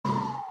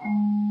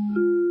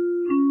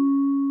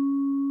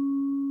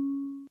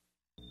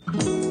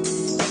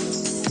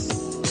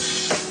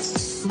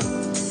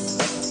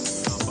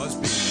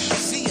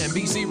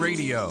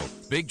Radio.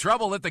 Big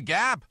trouble at the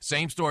Gap.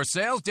 Same-store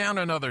sales down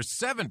another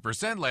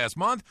 7% last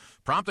month,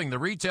 prompting the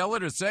retailer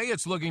to say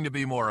it's looking to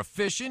be more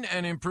efficient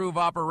and improve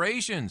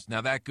operations. Now,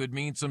 that could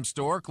mean some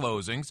store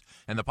closings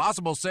and the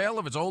possible sale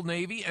of its Old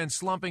Navy and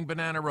slumping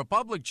Banana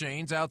Republic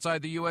chains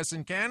outside the U.S.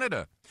 and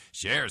Canada.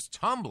 Shares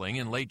tumbling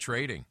in late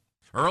trading.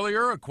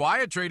 Earlier, a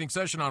quiet trading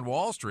session on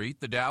Wall Street.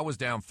 The Dow was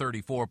down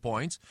 34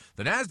 points.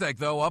 The Nasdaq,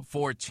 though, up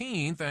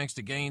 14 thanks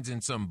to gains in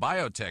some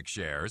biotech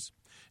shares.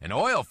 And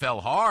oil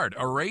fell hard,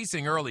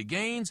 erasing early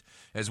gains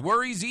as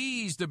worries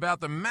eased about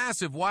the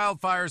massive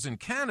wildfires in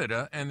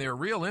Canada and their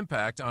real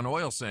impact on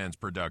oil sands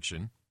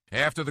production.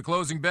 After the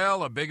closing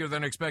bell, a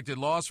bigger-than-expected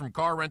loss from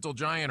car rental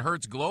giant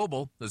Hertz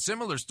Global. A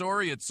similar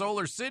story at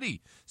Solar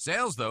City.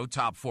 Sales, though,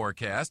 top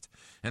forecast.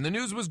 And the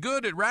news was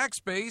good at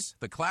Rackspace,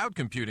 the cloud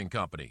computing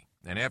company.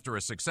 And after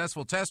a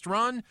successful test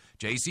run,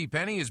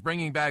 JCPenney is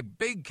bringing back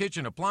big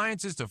kitchen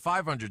appliances to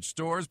 500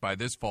 stores by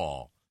this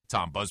fall.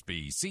 Tom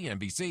Busby,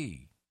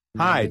 CNBC.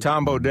 Hi,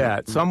 Tom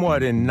Bodette,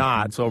 somewhat in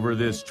knots over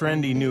this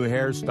trendy new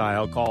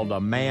hairstyle called a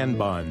man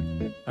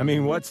bun. I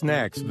mean, what's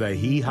next, the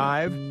He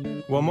Hive?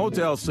 Well,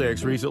 Motel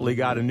 6 recently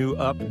got a new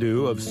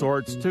updo of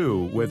sorts,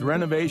 too, with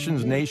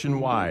renovations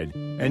nationwide.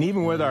 And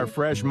even with our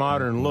fresh,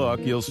 modern look,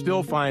 you'll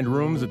still find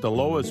rooms at the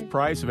lowest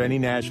price of any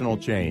national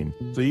chain.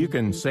 So you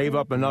can save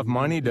up enough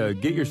money to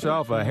get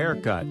yourself a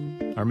haircut,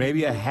 or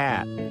maybe a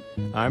hat.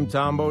 I'm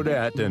Tom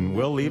Bodette, and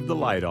we'll leave the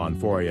light on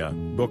for you.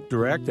 Book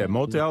direct at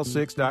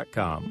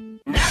Motel6.com.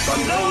 Napa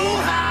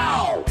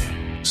know-how!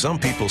 Some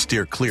people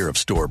steer clear of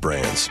store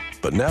brands,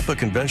 but Napa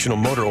conventional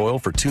motor oil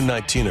for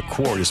 $2.19 a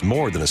quart is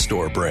more than a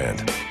store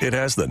brand. It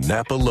has the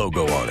Napa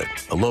logo on it,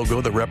 a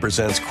logo that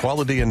represents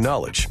quality and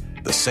knowledge,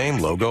 the same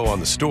logo on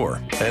the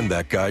store and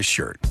that guy's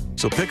shirt.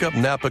 So pick up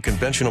Napa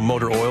conventional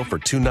motor oil for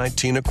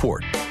 $2.19 a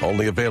quart,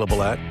 only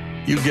available at,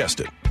 you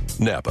guessed it,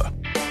 Napa.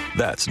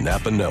 That's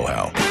Napa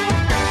know-how.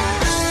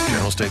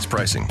 General states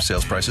pricing.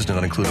 Sales prices do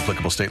not include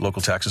applicable state,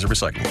 local taxes, or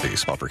recycling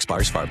fees. Offer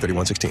expires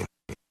 5/31/16.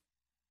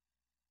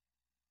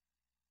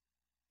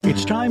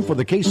 It's time for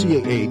the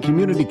KCAA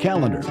Community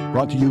Calendar,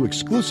 brought to you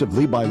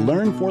exclusively by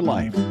Learn for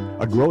Life,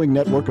 a growing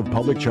network of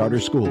public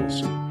charter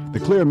schools. The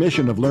clear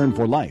mission of Learn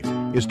for Life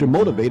is to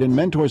motivate and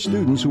mentor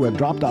students who have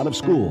dropped out of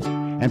school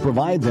and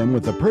provide them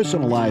with the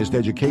personalized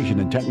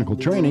education and technical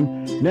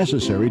training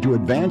necessary to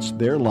advance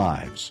their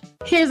lives.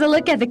 Here's a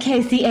look at the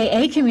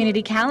KCAA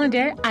Community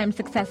Calendar. I'm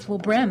Successful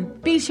Brim.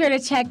 Be sure to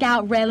check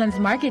out Redlands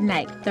Market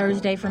Night,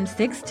 Thursday from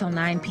 6 till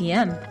 9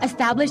 p.m.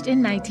 Established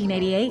in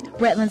 1988,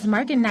 Redlands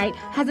Market Night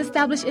has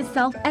established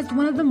itself as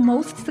one of the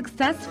most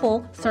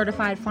successful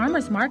certified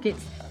farmers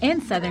markets in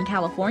Southern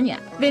California.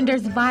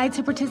 Vendors vie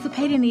to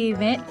participate in the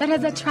event that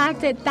has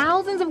attracted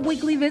thousands of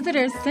weekly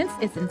visitors since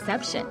its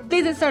inception.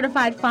 Visit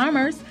certified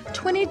farmers,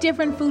 20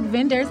 different food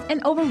vendors, and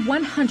over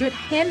 100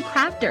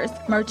 handcrafters,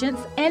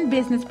 merchants, and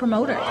business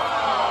promoters.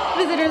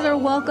 Visitors are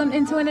welcomed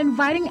into an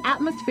inviting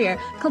atmosphere,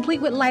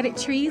 complete with lighted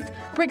trees,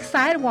 brick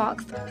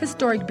sidewalks,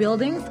 historic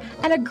buildings,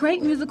 and a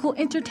great musical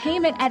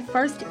entertainment at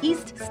First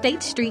East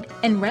State Street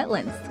in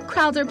Redlands.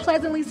 Crowds are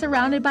pleasantly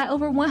surrounded by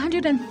over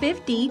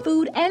 150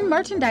 food and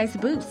merchandise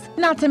booths,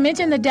 not to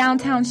mention the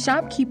downtown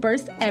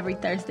shopkeepers every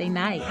Thursday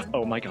night.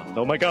 Oh my God,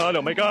 oh my God,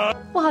 oh my God.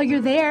 While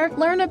you're there,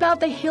 learn about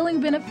the healing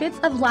benefits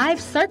of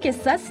live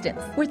circus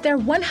sustenance with their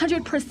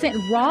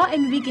 100% raw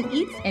and vegan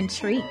eats and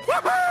treats.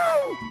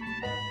 Woo-hoo!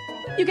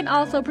 You can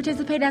also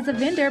participate as a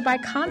vendor by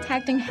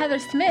contacting Heather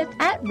Smith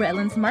at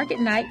Redlands Market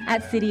Night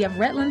at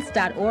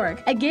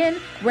cityofredlands.org. Again,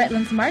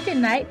 Redlands Market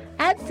Night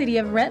at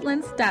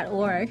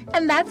cityofredlands.org.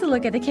 And that's a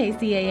look at the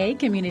KCAA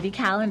Community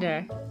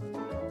Calendar.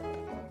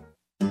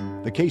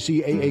 The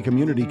KCAA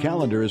Community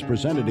Calendar is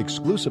presented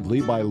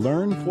exclusively by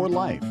Learn for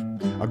Life,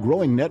 a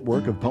growing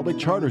network of public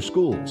charter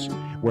schools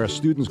where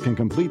students can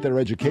complete their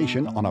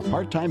education on a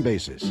part-time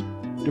basis.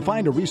 To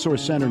find a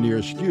resource center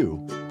nearest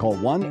you, call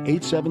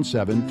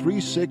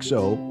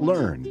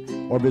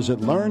 1-877-360-LEARN or visit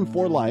Learn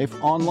for Life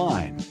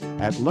online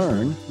at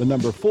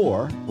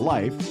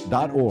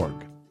learn4life.org.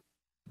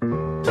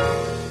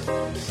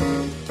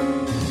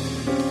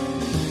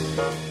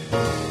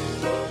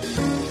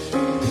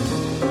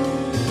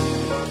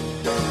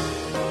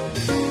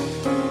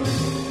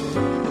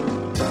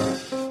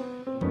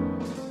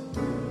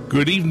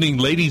 Good evening,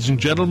 ladies and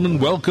gentlemen.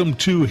 Welcome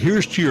to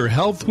Here's to Your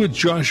Health with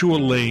Joshua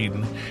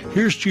Lane.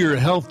 Here's to Your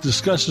Health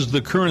discusses the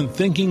current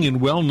thinking in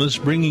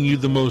wellness, bringing you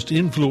the most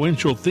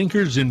influential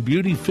thinkers in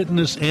beauty,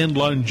 fitness, and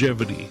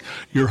longevity.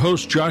 Your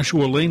host,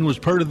 Joshua Lane, was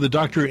part of the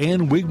Dr.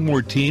 Ann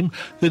Wigmore team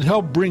that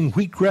helped bring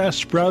wheatgrass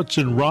sprouts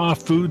and raw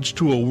foods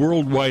to a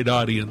worldwide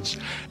audience.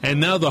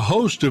 And now the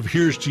host of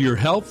Here's to Your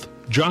Health,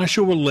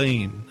 Joshua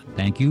Lane.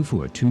 Thank you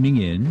for tuning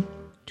in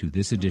to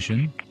this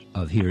edition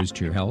of Here's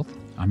to Your Health.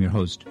 I'm your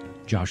host,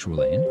 Joshua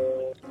Lane.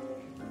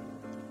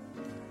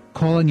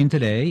 Calling in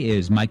today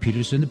is Mike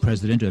Peterson, the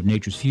president of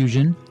Nature's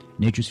Fusion.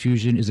 Nature's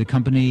Fusion is a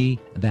company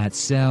that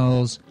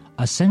sells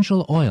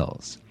essential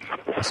oils.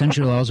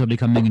 Essential oils are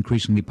becoming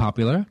increasingly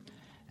popular,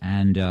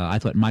 and I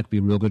thought Mike would be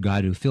a real good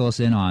guy to fill us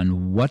in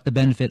on what the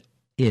benefit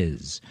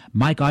is.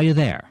 Mike, are you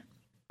there?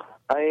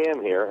 I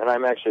am here, and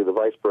I'm actually the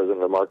Vice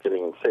President of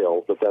Marketing and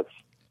Sales, but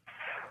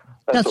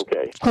that's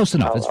okay. Close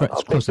enough. I'll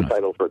close take enough. the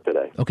title for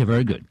today. Okay,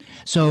 very good.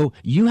 So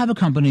you have a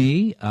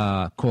company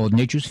called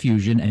Nature's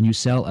Fusion, and you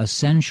sell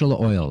essential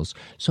oils.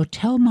 So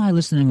tell my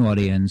listening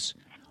audience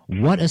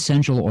what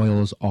essential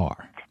oils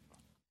are.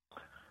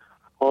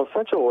 Well,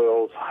 essential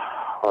oils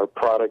are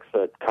products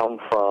that come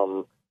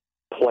from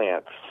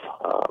plants.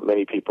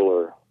 Many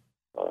people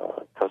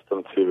are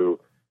accustomed to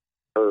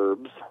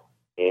herbs,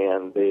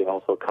 and they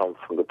also come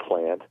from the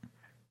plant.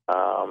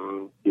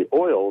 The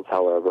oils,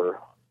 however,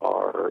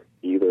 are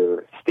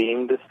either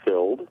steam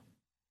distilled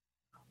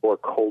or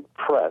cold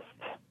pressed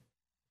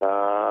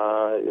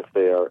if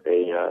they are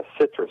a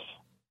citrus,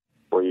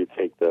 where you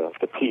take the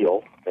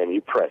peel and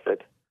you press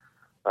it.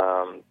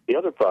 The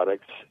other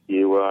products,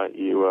 you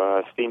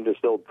steam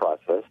distilled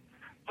process.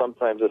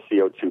 Sometimes a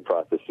CO2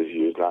 process is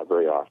used, not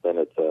very often.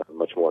 It's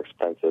much more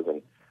expensive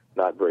and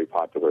not very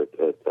popular.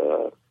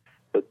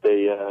 But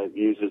they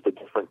uses the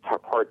different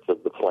parts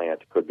of the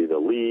plant. Could be the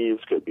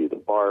leaves, could be the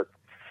bark,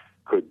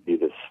 could be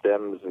the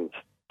stems and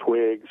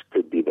twigs,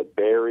 could be the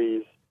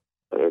berries,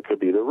 could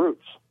be the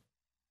roots.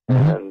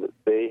 And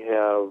they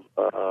have,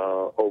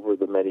 over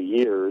the many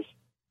years,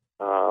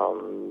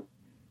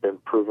 been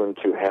proven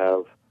to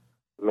have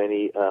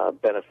many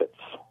benefits,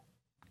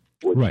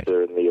 which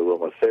they're in the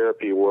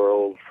aromatherapy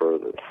world for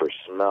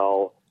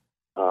smell,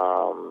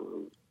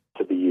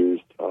 to be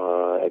used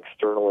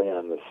externally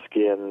on the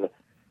skin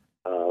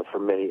for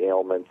many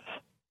ailments,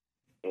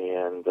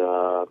 and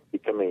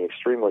becoming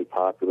extremely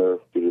popular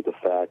due to the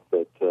fact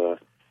that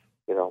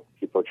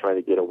people are trying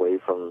to get away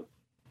from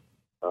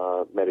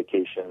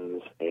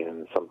medications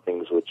and some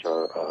things which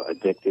are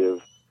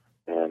addictive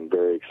and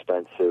very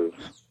expensive,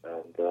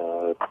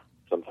 and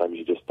sometimes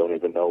you just don't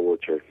even know what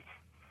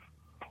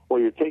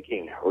you're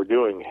taking or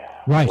doing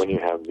when you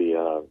have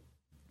the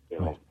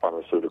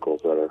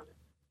pharmaceuticals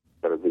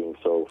that are being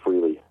sold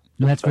freely.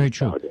 No, that's very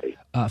true.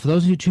 For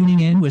those of you tuning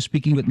in, we're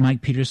speaking with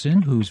Mike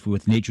Peterson, who's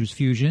with Nature's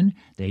Fusion.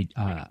 They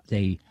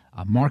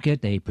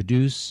market, they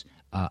produce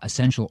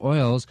essential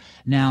oils.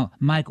 Now,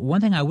 Mike, one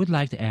thing I would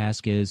like to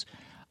ask is,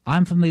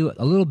 I'm familiar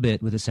a little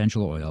bit with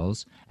essential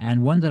oils,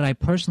 and one that I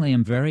personally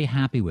am very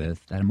happy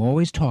with, that I'm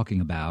always talking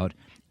about,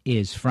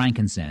 is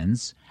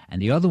frankincense. And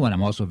the other one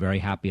I'm also very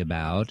happy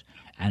about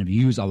and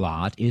use a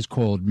lot is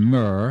called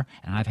myrrh,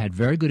 and I've had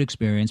very good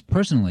experience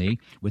personally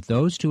with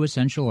those two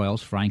essential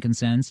oils,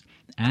 frankincense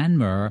and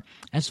myrrh,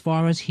 as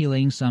far as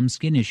healing some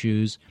skin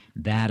issues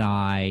that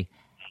I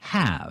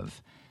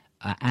have.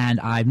 And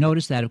I've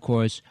noticed that, of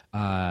course,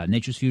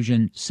 Nature's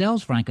Fusion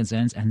sells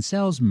frankincense and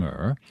sells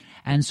myrrh.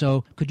 And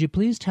so could you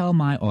please tell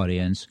my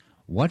audience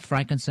what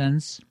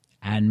frankincense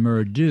and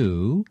myrrh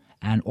do,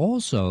 and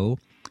also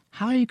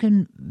how you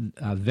can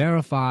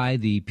verify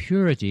the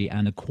purity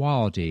and the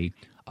quality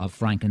of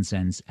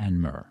frankincense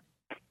and myrrh?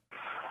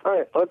 All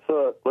right,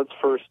 let's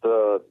first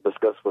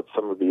discuss what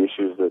some of the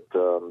issues that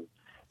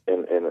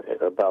and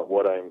about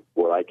what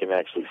I can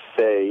actually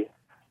say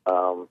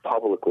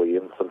publicly,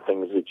 and some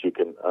things that you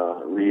can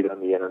read on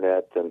the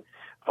internet and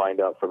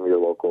find out from your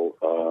local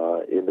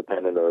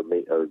independent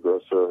or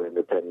grocer or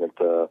independent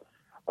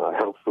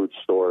health food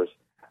stores.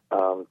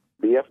 The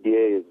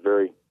FDA is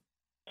very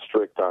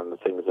strict on the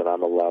things that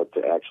I'm allowed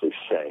to actually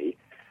say.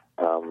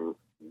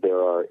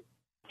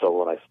 So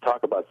when I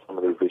talk about some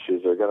of these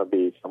issues, they're going to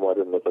be somewhat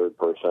in the third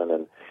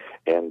person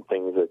and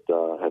things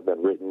that have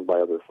been written by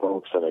other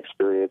folks and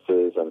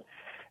experiences and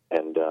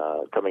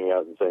coming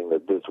out and saying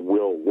that this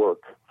will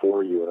work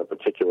for you in a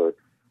particular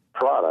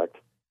product.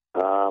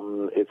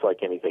 It's like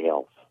anything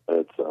else.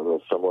 It's a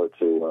little similar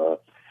to,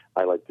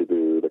 I like to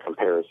do the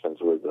comparisons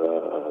with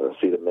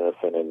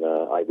acetaminophen and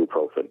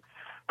ibuprofen.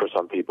 For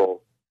some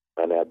people,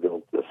 an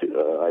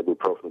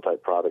ibuprofen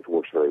type product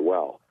works very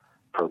well.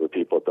 For other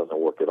people, it doesn't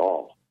work at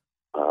all.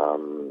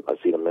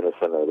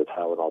 Acetaminophen or the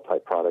Tylenol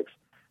type products,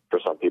 for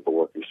some people,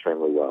 work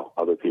extremely well.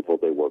 Other people,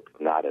 they work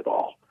not at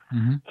all.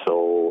 Mm-hmm.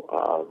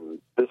 So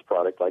this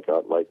product, like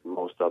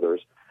most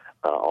others,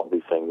 all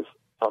these things,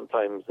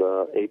 sometimes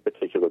a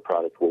particular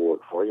product will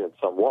work for you and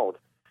some won't,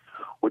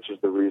 which is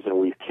the reason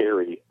we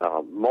carry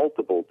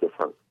multiple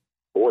different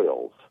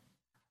oils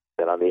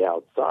that on the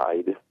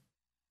outside,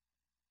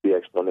 the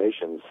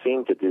explanations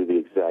seem to do the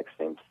exact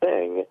same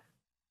thing,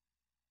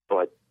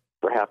 but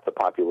for half the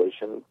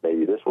population,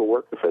 maybe this will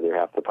work. For the other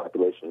half the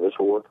population, this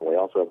will work. And we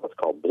also have what's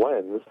called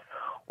blends,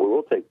 where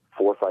we'll take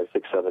 4, 5,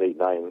 6, 7, 8,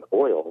 9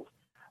 oils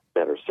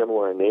that are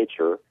similar in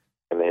nature,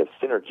 and they have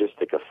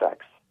synergistic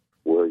effects,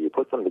 where you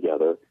put them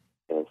together,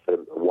 and instead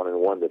of 1 and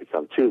 1, they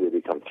become 2, they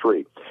become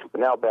 3. But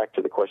now back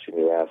to the question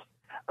you asked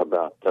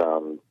about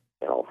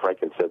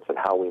frankincense and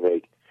how we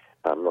make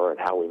myrrh and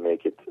how we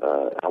make it,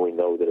 how we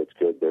know that it's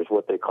good. There's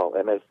what they call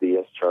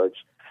MSDS charts,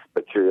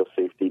 material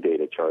safety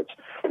data charts,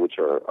 which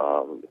are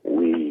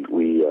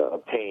we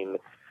obtain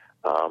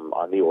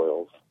on the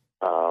oils.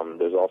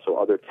 There's also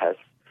other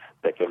tests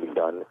that can be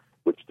done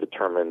which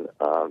determine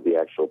the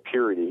actual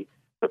purity,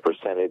 the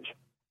percentage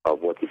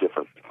of what the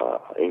different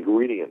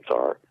ingredients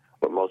are.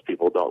 What most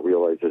people don't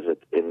realize is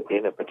that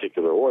in a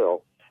particular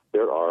oil,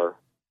 there are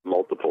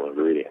multiple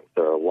ingredients.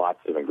 There are lots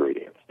of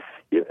ingredients.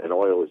 An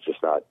oil is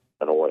just not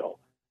an oil.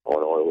 An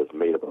oil is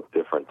made up of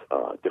different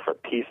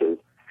pieces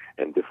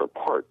and different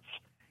parts.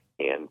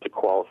 And to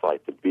qualify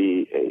to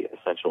be a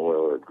essential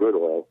oil or a good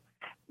oil,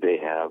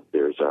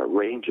 there's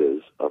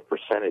ranges of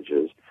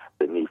percentages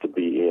that need to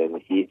be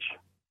in each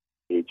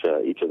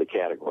of the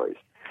categories.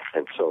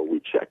 And so we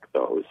check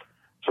those.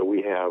 So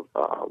we have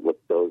with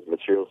those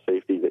material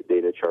safety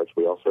data charts.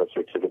 We also have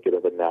certificate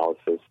of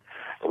analysis,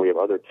 and we have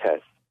other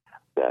tests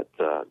that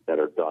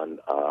are done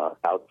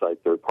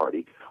outside third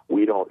party.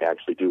 We don't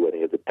actually do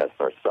any of the tests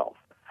ourselves.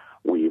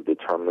 We've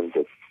determined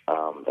that,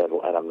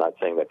 and I'm not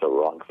saying that's a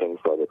wrong thing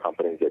for other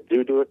companies that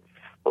do it,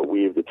 but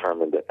we've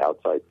determined that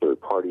outside third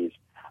parties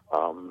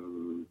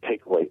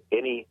take away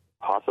any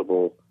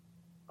possible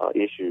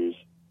issues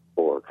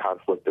or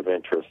conflict of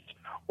interest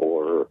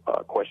or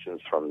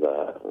questions from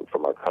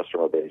our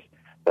customer base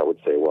that would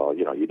say, well,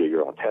 you do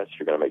your own tests,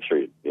 you're going to make sure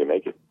you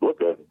make it look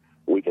good.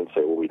 We can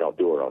say, well, we don't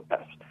do our own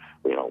tests.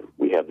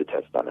 We have the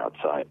tests done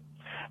outside.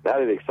 Now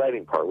to the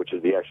exciting part, which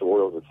is the actual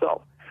oils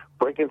itself.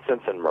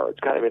 Frankincense and myrrh. It's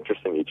kind of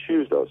interesting you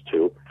choose those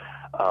two.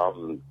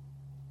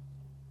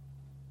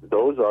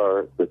 Those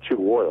are the two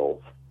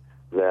oils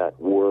that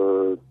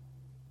were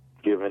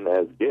given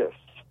as gifts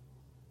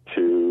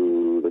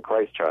to the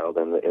Christ child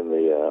in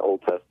the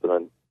Old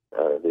Testament,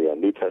 the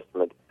New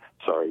Testament,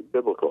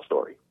 biblical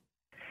story.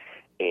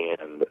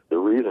 And the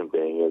reason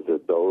being is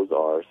that those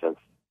are, since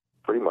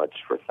pretty much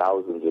for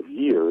thousands of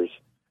years,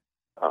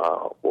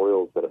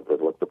 oils that have been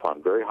looked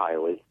upon very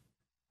highly,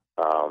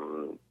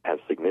 have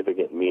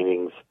significant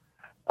meanings,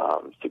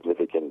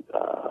 significant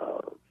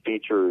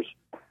features,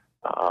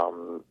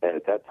 and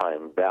at that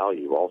time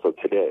value. Also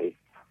today,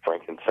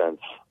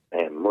 frankincense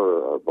and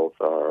myrrh are both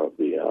of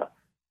the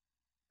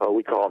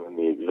we call them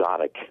the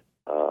exotic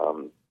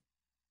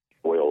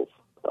oils.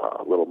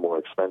 A little more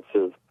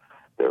expensive.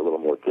 They're a little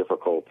more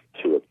difficult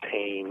to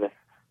obtain.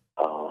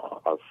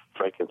 Our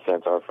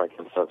frankincense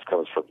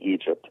comes from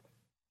Egypt.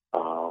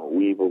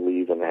 We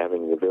believe in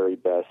having the very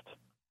best,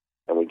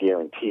 and we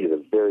guarantee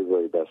the very,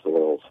 very best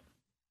oils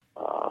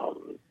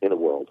in the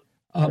world.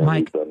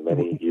 Mike, we've done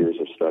many years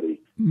of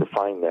study to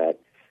find that.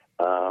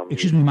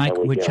 Excuse me, Mike.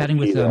 We're chatting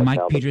with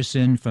Mike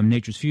Peterson from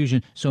Nature's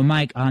Fusion. So,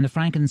 Mike, on the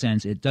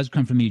frankincense, it does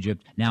come from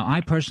Egypt. Now, I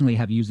personally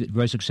have used it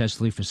very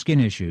successfully for skin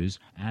issues,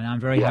 and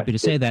I'm very happy to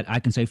say that I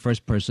can say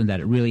first person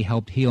that it really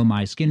helped heal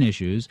my skin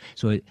issues.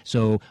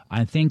 So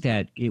I think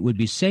that it would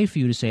be safe for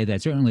you to say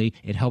that certainly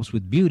it helps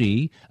with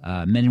beauty.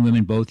 Men and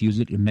women both use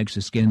it. It makes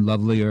the skin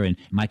lovelier, and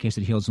in my case,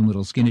 it heals some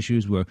little skin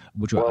issues. It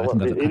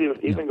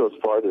even goes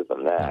farther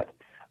than that.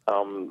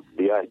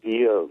 The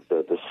idea of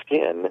the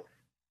skin.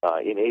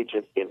 In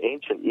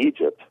ancient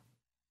Egypt,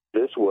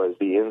 this was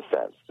the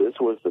incense. This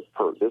was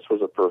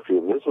a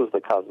perfume. This was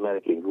the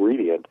cosmetic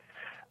ingredient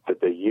that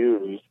they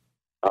used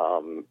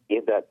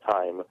in that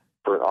time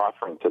for an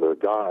offering to their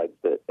gods.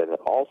 And it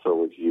also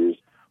was used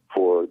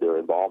for their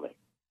embalming,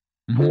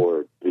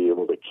 for to be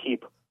able to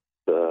keep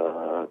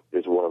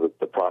is one of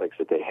the products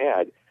that they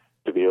had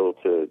to be able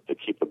to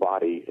keep the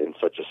body in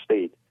such a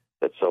state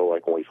that so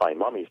like when we find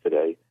mummies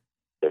today,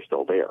 they're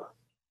still there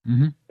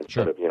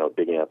instead of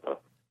digging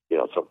up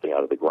something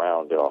out of the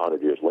ground.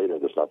 100 years later,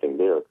 there's nothing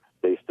there.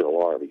 They still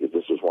are, because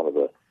this was one of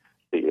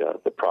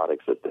the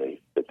products that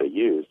they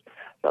used.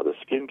 Now, the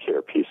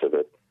skincare piece of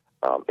it,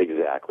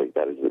 exactly,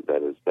 that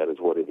is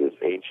what it is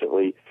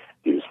anciently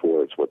used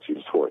for. It's what's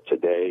used for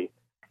today,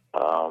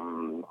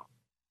 and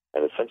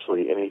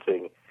essentially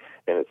anything.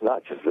 And it's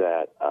not just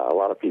that. A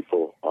lot of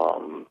people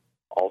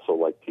also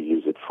like to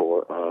use it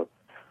for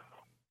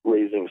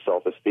raising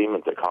self-esteem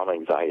and to calm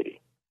anxiety.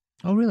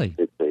 Oh, really?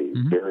 It's a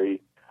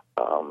very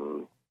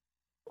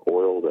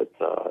oil that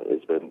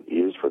has been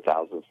used for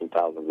thousands and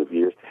thousands of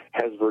years,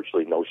 has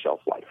virtually no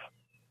shelf life.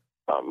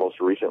 Most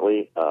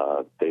recently,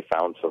 they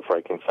found some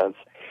frankincense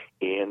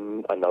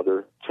in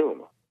another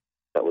tomb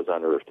that was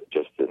unearthed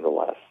just in the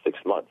last 6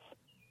 months.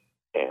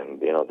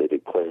 And, they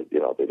declared,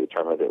 they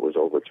determined it was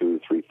over 2,000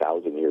 to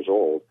 3,000 years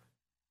old,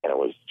 and it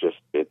was just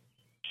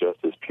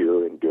as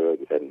pure and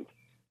good and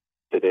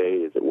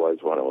today as it was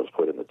when it was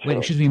put in the tomb. Wait,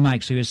 excuse me,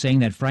 Mike, so you're saying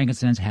that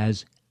frankincense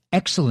has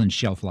excellent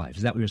shelf life.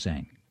 Is that what you're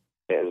saying?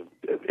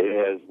 It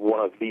has one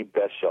of the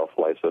best shelf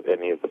lives of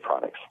any of the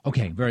products.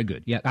 Okay, very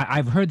good. Yeah,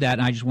 I've heard that,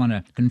 and I just want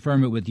to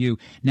confirm it with you.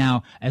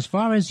 Now, as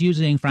far as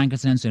using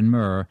frankincense and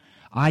myrrh,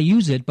 I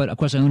use it, but of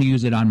course I only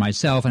use it on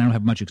myself, and I don't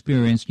have much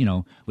experience,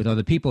 with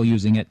other people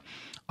using it.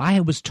 I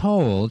was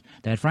told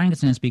that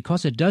frankincense,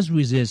 because it does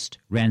resist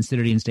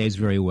rancidity and stays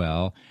very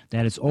well,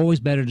 that it's always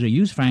better to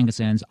use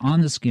frankincense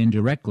on the skin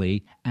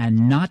directly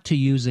and not to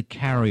use a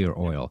carrier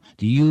oil.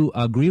 Do you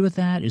agree with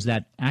that? Is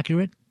that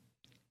accurate?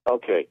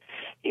 Okay.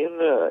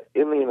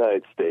 In the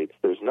United States,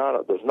 there's not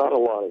a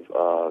lot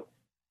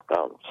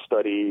of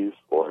studies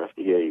or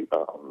FDA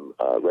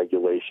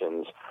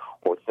regulations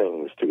or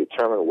things to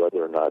determine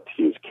whether or not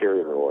to use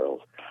carrier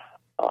oils.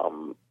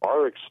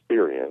 Our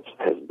experience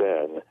has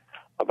been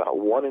about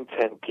 1 in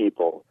 10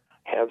 people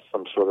have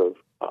some sort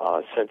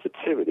of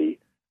sensitivity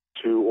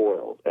to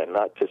oils, and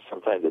not just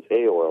sometimes it's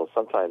a oil,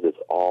 sometimes it's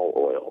all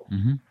oil.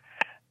 Mm-hmm.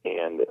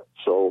 And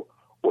so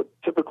what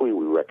typically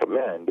we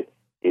recommend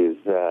is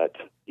that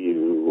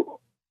you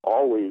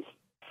always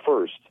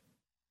first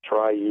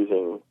try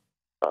using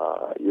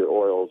your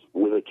oils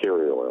with a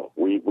carrier oil.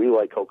 We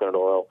like coconut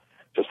oil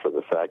just for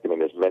the fact,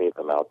 there's many of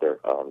them out there.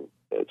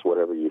 It's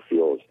whatever you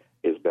feel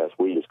is best.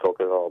 We use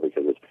coconut oil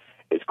because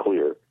it's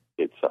clear,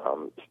 it's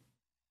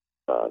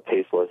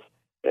tasteless,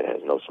 it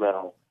has no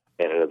smell,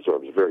 and it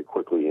absorbs very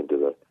quickly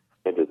into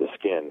the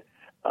skin.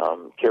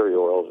 Carrier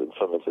oils, in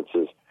some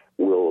instances,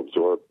 will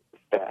absorb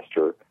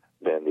faster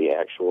than the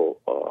actual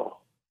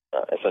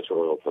essential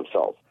oils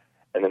themselves,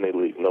 and then they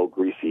leave no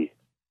greasy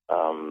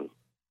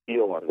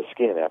feel on the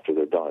skin after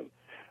they're done.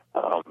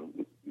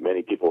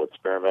 Many people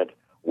experiment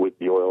with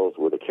the oils,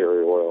 with a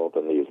carrier oil,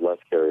 then they use less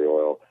carrier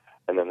oil,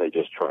 and then they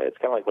just try it. It's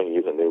kind of like when you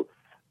use a new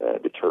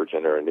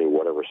detergent or a new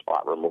whatever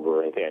spot remover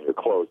or anything on your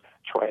clothes.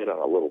 Try it on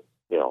a little,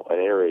 an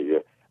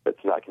area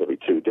that's not going to be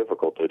too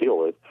difficult to deal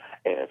with,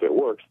 and if it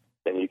works,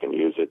 then you can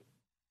use it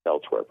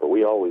elsewhere. But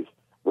we always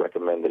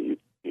recommend that you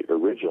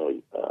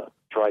originally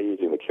try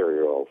using the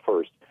carrier oil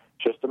first,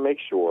 just to make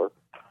sure,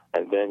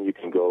 and then you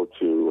can go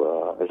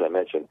to, as I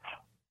mentioned,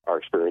 our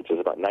experience is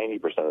about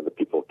 90% of the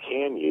people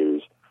can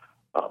use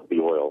the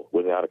oil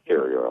without a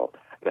carrier oil.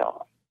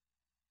 Now,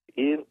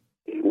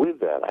 with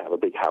that, I have a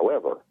big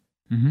however.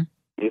 Mm-hmm.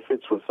 If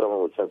it's with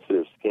someone with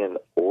sensitive skin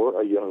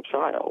or a young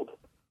child,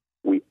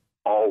 we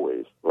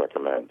always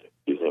recommend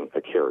using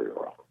a carrier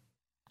oil.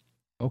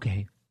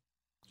 Okay.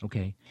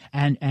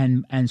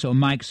 And so,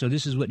 Mike, so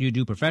this is what you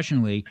do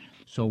professionally.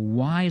 So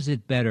why is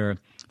it better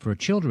for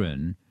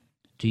children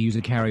to use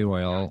a carrier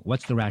oil?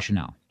 What's the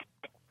rationale?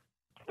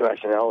 The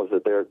rationale is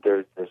that they're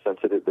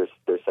sensitive.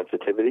 Their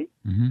sensitivity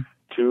mm-hmm.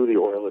 to the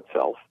oil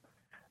itself,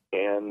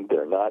 and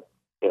they're not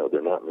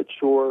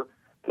mature.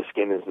 The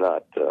skin is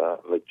not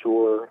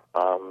mature.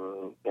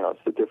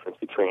 It's the difference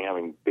between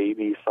having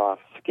baby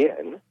soft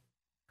skin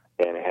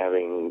and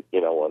having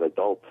an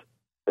adult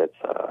that's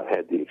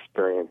had the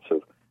experience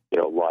of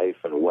life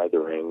and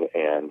weathering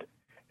and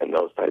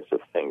those types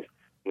of things.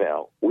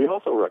 Now, we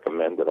also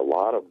recommend that a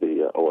lot of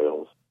the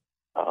oils,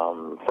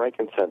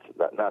 frankincense,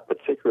 not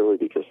particularly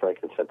because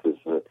frankincense is,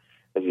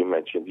 as you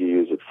mentioned, you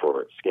use it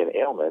for skin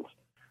ailments,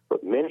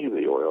 but many of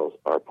the oils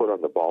are put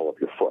on the ball of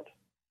your foot.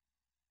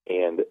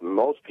 And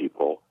most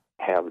people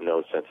have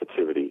no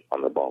sensitivity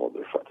on the ball of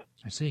their foot.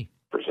 I see.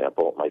 For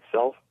example,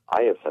 myself,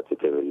 I have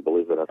sensitivity,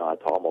 believe it or not,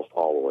 to almost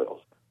all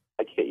oils.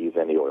 I can't use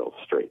any oils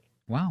straight.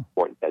 Wow.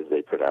 Or as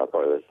they pronounce,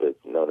 or as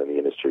it's known in the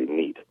industry,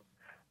 neat.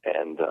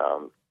 And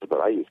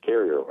but I use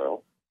carrier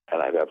oil,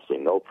 and I have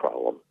absolutely no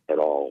problem at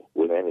all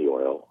with any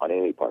oil on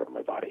any part of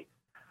my body.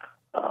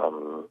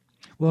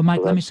 Well, Mike,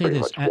 so let me say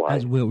this.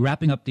 As we're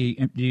wrapping up the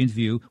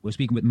interview, we're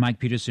speaking with Mike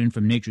Peterson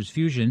from Nature's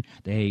Fusion.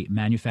 They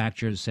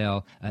manufacture and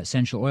sell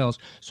essential oils.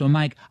 So,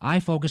 Mike, I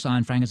focus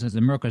on frankincense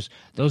and myrrh.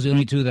 Those are the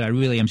only two that I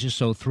really am just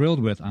so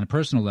thrilled with on a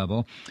personal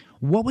level.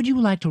 What would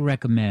you like to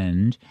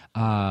recommend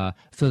for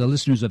the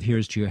listeners of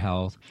Here's to Your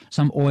Health?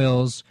 Some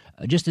oils,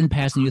 just in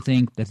passing, you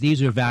think that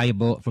these are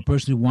valuable for a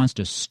person who wants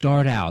to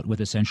start out with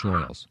essential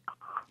oils?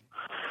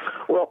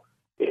 Well,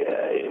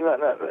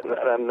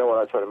 I'm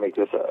not trying to make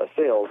this a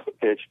sales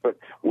pitch, but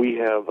we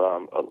have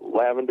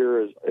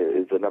lavender is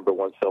the number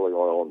one selling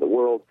oil in the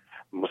world.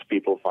 Most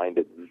people find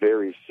it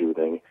very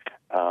soothing.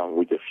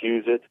 We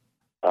diffuse it,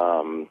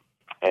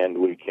 and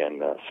we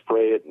can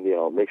spray it,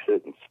 mix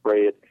it and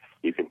spray it.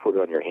 You can put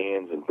it on your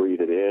hands and breathe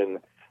it in.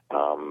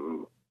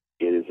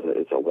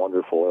 It's a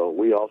wonderful oil.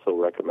 We also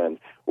recommend,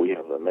 we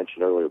have, I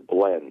mentioned earlier,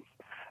 blends,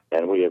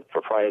 and we have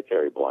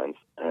proprietary blends.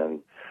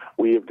 And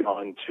we have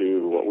gone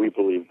to what we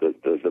believe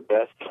the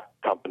best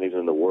companies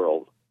in the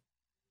world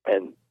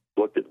and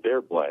looked at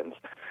their blends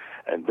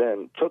and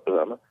then took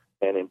them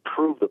and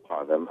improved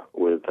upon them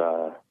with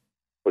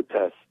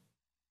tests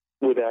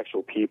with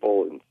actual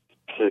people in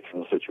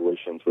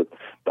situations with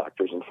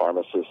doctors and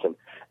pharmacists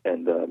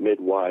and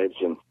midwives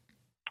and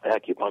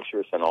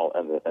acupuncturists and all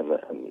the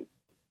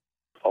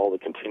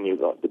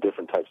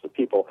different types of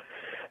people.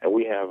 And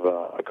we have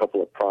a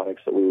couple of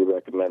products that we would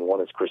recommend.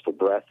 One is Crystal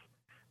Breath.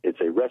 It's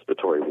a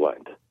respiratory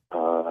blend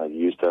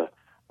used to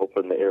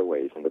open the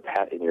airways and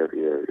in your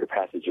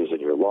passages in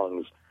your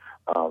lungs,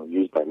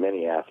 used by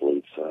many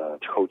athletes,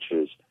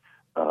 coaches,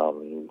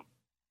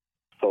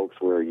 folks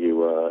where you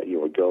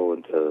would go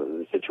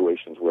into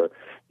situations where,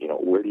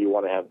 where do you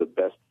want to have the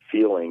best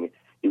feeling?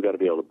 You've got to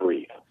be able to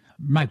breathe.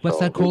 Mike, what's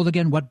that called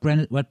again? What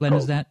blend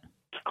is that?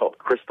 It's called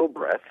Crystal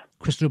Breath.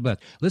 Crystal Breath.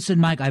 Listen,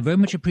 Mike, I very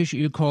much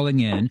appreciate you calling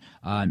in.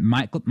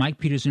 Mike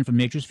Peterson from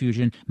Nature's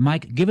Fusion.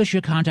 Mike, give us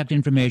your contact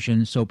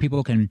information so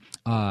people can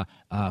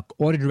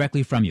order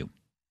directly from you.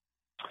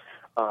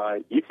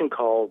 You can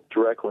call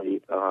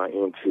directly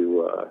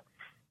into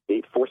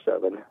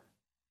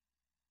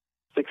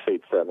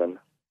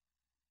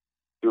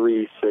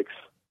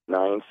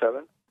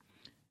 847-687-3697.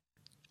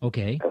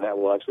 Okay. And that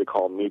will actually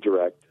call me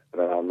direct,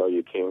 and then I'll know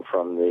you came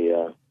from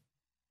the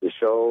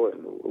show,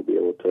 and we'll be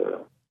able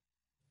to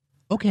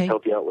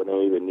help you out with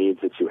any of the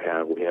needs that you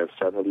have. We have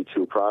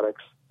 72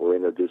 products. We're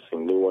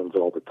introducing new ones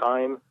all the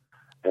time,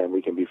 and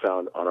we can be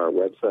found on our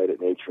website at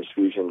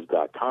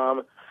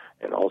naturesfusions.com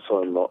and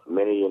also in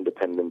many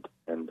independent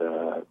and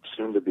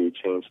soon-to-be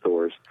chain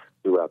stores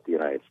throughout the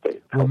United States.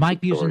 Well,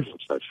 Mike Peterson,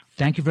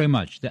 thank you very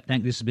much. This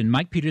has been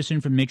Mike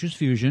Peterson from Nature's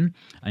Fusion,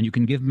 and you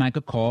can give Mike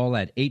a call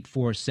at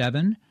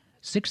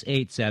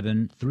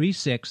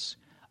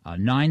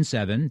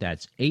 847-687-3697.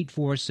 That's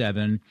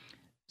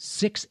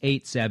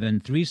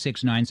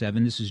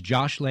 847-687-3697. This is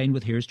Josh Lane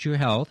with Here's to Your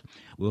Health.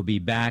 We'll be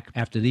back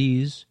after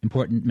these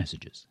important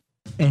messages.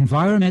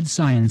 Enviromed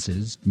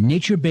Sciences,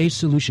 nature-based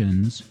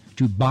solutions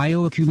to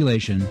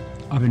bioaccumulation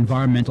of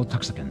environmental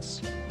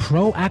toxicants.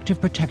 Proactive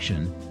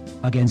protection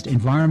against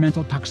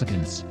environmental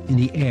toxicants in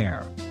the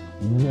air,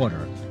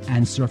 water,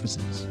 and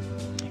surfaces.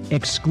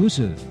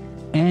 Exclusive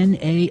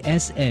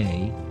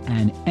NASA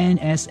and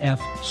NSF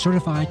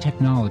certified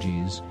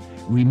technologies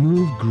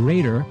remove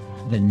greater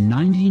than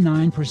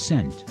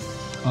 99%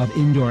 of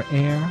indoor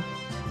air,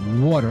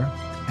 water,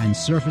 and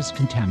surface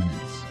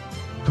contaminants,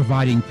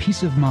 providing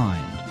peace of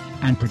mind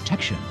and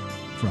protection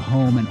for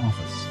home and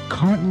office.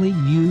 Currently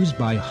used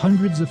by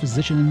hundreds of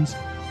physicians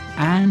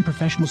and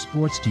professional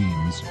sports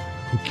teams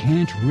who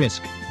can't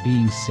risk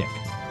being sick.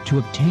 To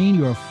obtain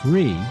your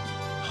free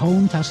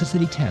home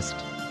toxicity test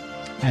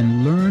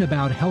and learn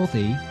about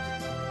healthy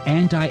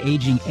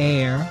anti-aging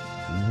air,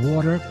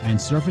 water, and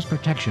surface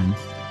protection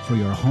for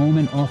your home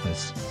and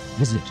office,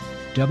 visit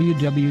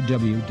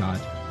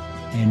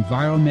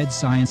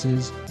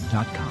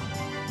www.enviromedsciences.com.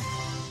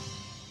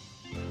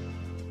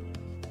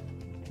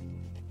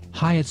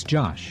 Hi, it's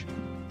Josh.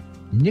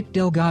 Nick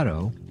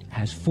Delgado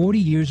has 40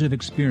 years of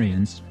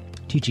experience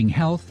teaching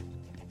health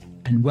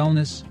and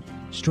wellness,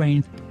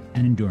 strength,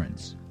 and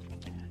endurance.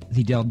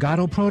 The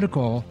Delgado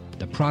Protocol,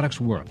 the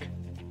products work.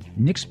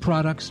 Nick's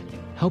products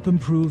help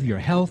improve your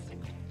health,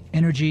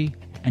 energy,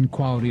 and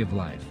quality of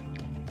life.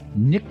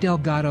 Nick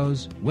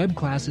Delgado's web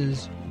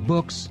classes,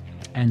 books,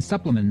 and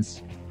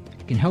supplements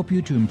can help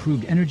you to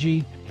improve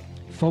energy,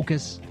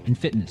 focus, and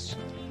fitness.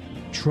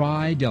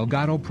 Try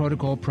Delgado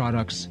Protocol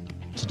products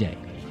today.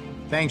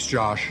 Thanks,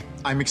 Josh.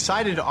 I'm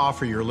excited to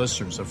offer your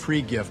listeners a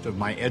free gift of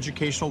my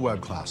educational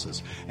web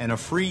classes and a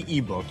free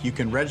ebook you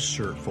can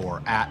register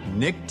for at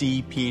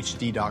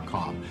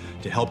nickdphd.com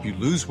to help you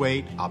lose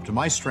weight,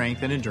 optimize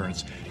strength and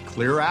endurance,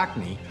 clear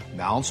acne,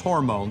 balance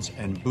hormones,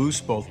 and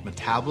boost both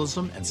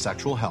metabolism and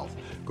sexual health.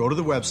 Go to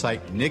the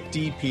website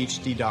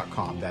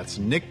nickdphd.com. That's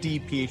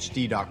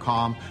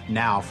nickdphd.com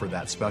now for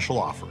that special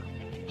offer.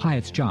 Hi,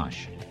 it's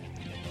Josh.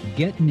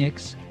 Get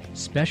Nick's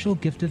special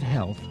gift of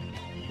health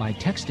by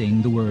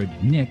texting the word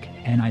Nick,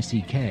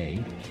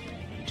 N-I-C-K,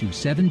 to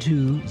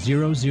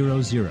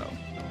 72000,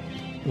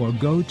 or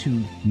go to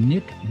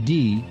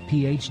nickdphd.com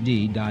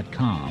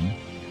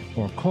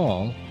or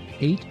call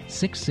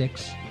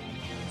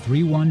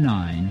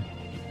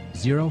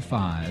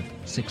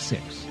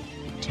 866-319-0566.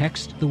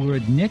 Text the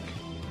word Nick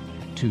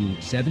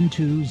to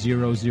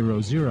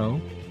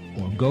 72000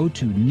 or go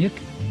to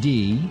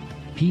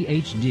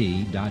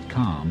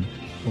nickdphd.com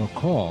or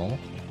call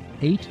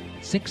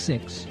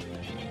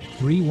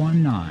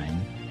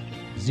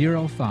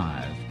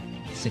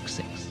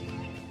 866-319-0566.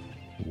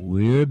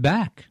 We're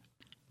back.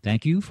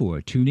 Thank you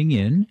for tuning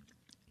in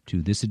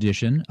to this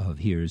edition of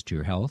Here's to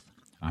Your Health.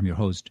 I'm your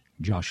host,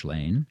 Josh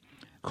Lane.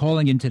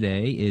 Calling in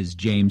today is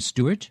James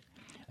Stewart.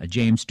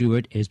 James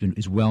Stewart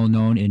is well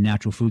known in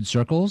natural food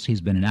circles.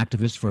 He's been an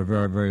activist for a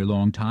very, very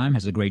long time,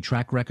 has a great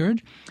track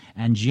record.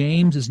 And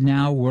James is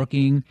now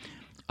working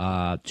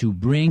to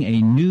bring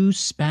a new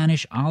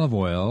Spanish olive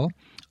oil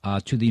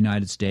to the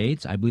United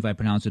States. I believe I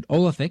pronounce it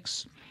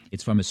Olefix.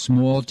 It's from a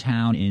small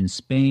town in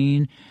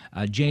Spain.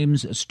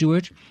 James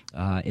Stewart,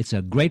 it's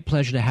a great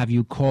pleasure to have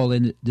you call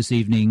in this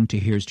evening to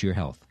Here's to Your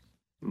Health.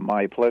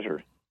 My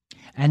pleasure.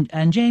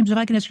 And James, if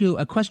I can ask you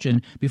a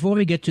question before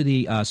we get to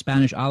the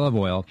Spanish olive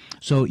oil.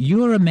 So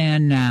you're a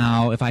man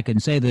now, if I can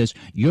say this,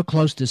 you're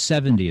close to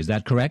 70. Is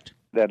that correct?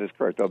 That is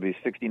correct. I'll be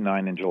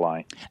 69 in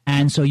July.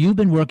 And so you've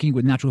been working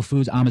with natural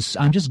foods,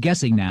 I'm just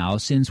guessing now,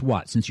 since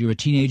what? Since you were a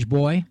teenage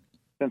boy?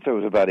 Since I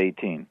was about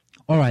 18.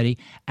 All righty.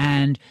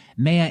 And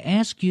may I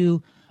ask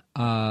you,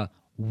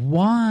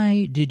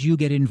 why did you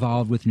get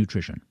involved with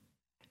nutrition?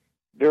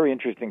 Very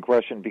interesting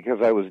question,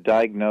 because I was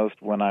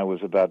diagnosed when I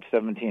was about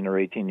 17 or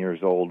 18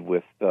 years old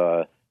with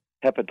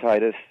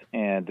hepatitis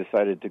and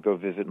decided to go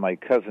visit my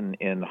cousin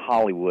in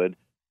Hollywood,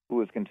 who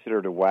was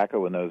considered a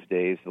wacko in those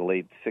days, the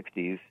late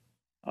 60s.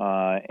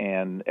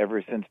 And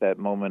ever since that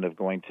moment of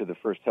going to the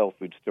first health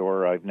food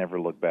store, I've never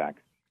looked back.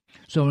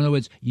 So, in other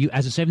words, you,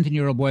 as a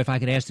 17-year-old boy, if I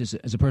could ask this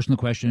as a personal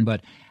question,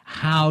 but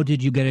how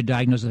did you get a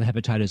diagnosis of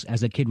hepatitis?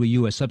 As a kid, were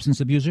you a substance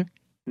abuser?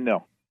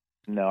 No,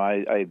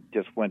 I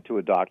just went to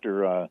a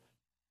doctor.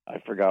 I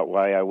forgot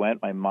why I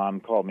went. My mom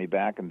called me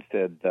back and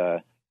said,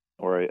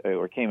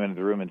 or came into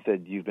the room and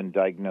said, "You've been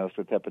diagnosed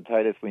with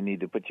hepatitis. We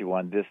need to put you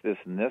on this, this,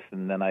 and this."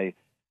 And then I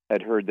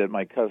had heard that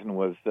my cousin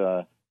was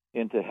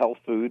into health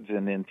foods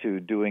and into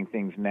doing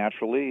things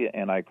naturally,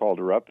 and I called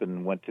her up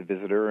and went to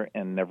visit her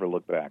and never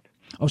looked back.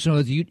 Oh, so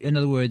in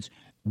other words,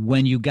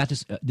 when you got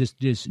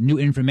this new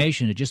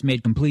information, it just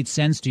made complete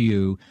sense to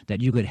you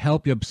that you could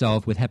help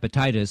yourself with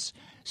hepatitis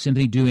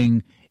simply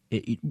doing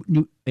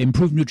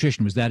improved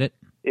nutrition. Was that it?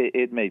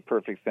 It made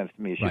perfect sense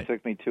to me. She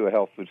took me to a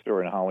health food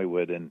store in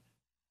Hollywood, and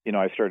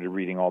I started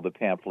reading all the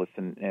pamphlets,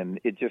 and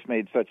it just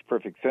made such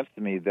perfect sense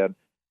to me that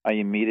I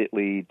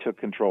immediately took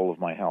control of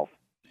my health.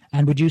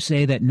 And would you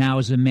say that now,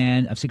 as a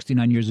man of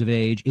 69 years of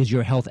age, is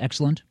your health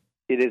excellent?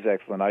 It is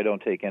excellent. I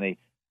don't take any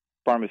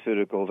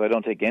pharmaceuticals. I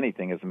don't take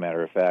anything, as a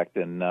matter of fact,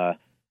 and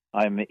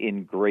I'm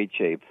in great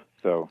shape.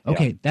 So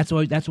okay, that's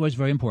always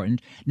very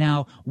important.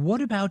 Now,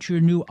 what about your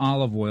new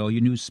olive oil,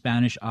 your new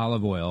Spanish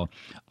olive oil?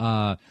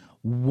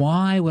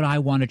 Why would I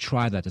want to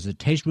try that? Does it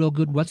taste real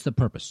good? What's the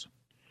purpose?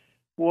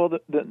 Well,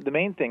 the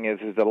main thing is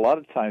that a lot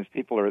of times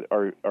people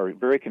are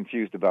very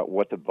confused about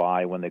what to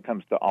buy when it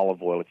comes to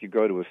olive oil. If you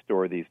go to a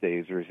store these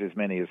days, there's as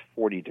many as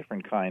 40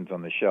 different kinds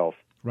on the shelf.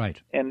 Right.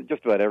 And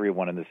just about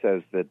everyone in this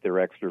says that they're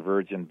extra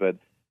virgin. But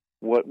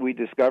what we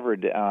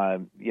discovered,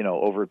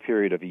 over a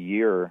period of a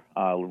year,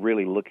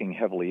 really looking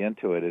heavily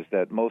into it, is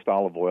that most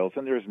olive oils,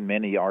 and there's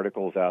many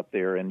articles out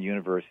there in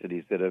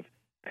universities that have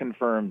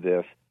confirmed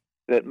this,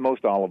 that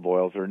most olive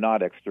oils are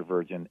not extra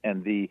virgin.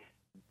 And the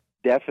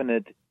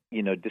definite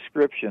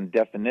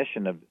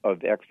definition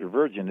of extra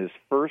virgin is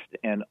first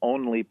and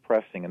only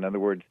pressing. In other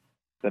words,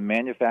 the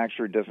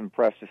manufacturer doesn't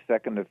press a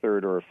second, a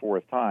third, or a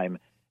fourth time,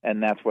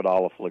 and that's what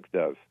Oliflix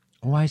does.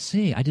 Oh, I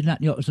see. I did not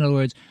know. So in other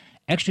words,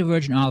 extra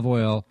virgin olive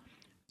oil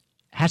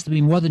has to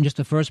be more than just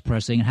the first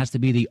pressing. It has to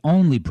be the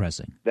only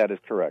pressing. That is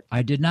correct.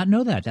 I did not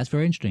know that. That's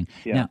very interesting.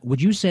 Yeah. Now,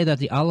 would you say that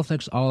the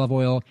Oliflix olive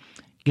oil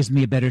gives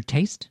me a better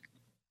taste?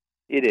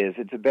 It is.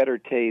 It's a better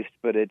taste,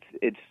 but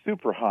it's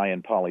super high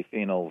in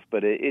polyphenols.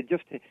 But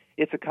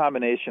it's a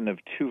combination of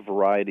two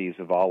varieties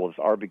of olives,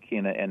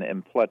 Arbequina and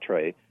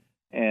Empletre,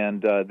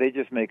 and they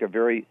just make a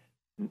very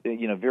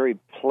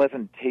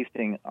pleasant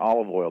tasting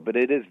olive oil. But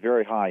it is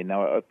very high.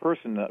 Now, a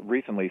person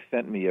recently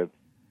sent me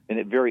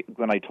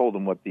when I told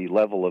him what the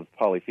level of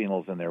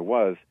polyphenols in there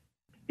was,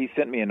 he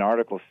sent me an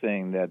article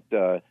saying that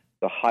the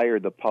higher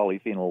the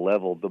polyphenol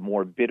level, the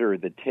more bitter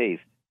the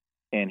taste,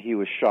 and he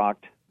was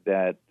shocked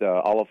that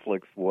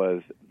Oliflix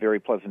was very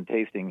pleasant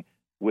tasting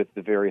with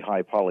the very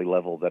high poly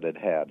level that it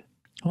had.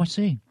 Oh, I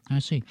see.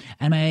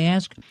 And may I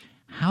ask,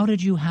 how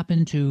did you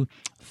happen to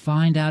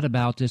find out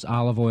about this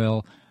olive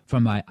oil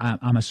from,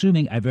 I'm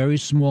assuming, a very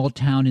small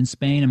town in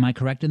Spain? Am I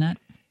correct in that?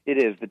 It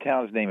is. The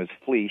town's name is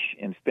Flix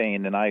in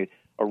Spain, and I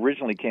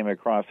originally came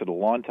across it a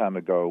long time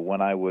ago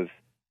when I was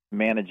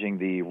managing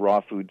the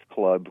raw foods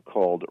club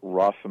called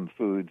Rawsome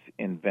Foods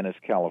in Venice,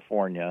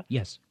 California.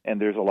 Yes.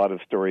 And there's a lot of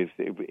stories.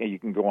 You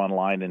can go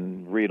online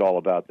and read all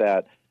about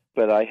that.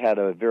 But I had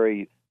a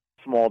very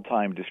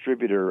small-time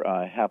distributor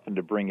happen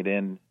to bring it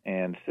in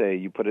and say,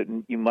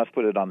 you must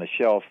put it on the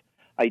shelf.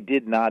 I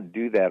did not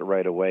do that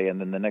right away, and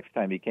then the next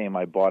time he came,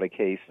 I bought a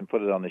case and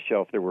put it on the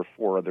shelf. There were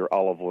 4 other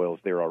olive oils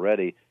there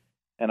already,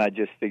 and I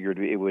just figured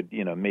it would,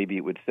 maybe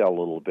it would sell a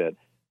little bit.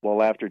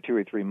 Well, after 2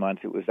 or 3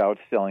 months, it was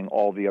outselling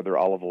all the other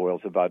olive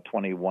oils, about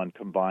 21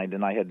 combined,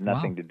 and I had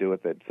nothing to do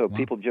with it. So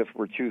people just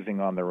were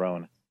choosing on their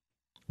own.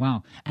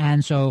 Wow.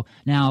 And so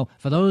now,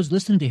 for those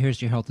listening to Here's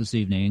to Your Health this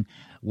evening,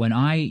 when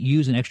I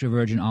use an extra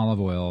virgin olive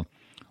oil,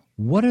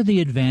 what are the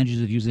advantages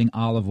of using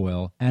olive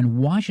oil, and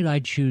why should I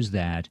choose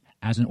that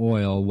as an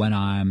oil when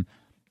I'm,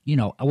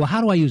 how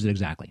do I use it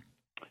exactly?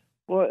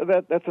 Well,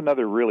 that's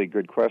another really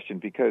good question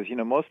because,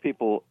 most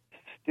people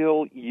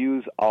still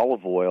use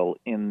olive oil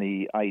in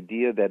the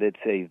idea that it's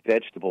a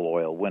vegetable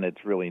oil when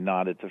it's really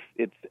not.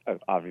 It's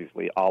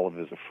obviously olive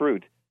is a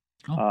fruit,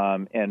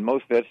 and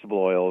most vegetable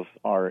oils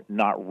are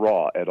not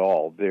raw at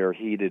all. They're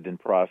heated and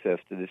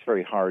processed. It's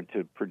very hard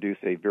to produce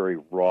a very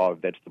raw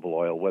vegetable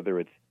oil, whether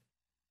it's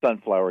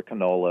sunflower,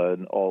 canola,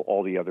 and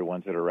all the other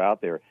ones that are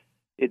out there.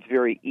 It's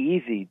very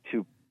easy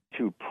to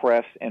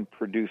press and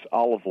produce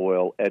olive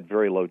oil at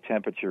very low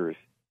temperatures,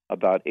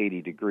 about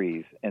 80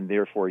 degrees, and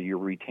therefore you're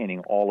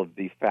retaining all of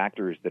the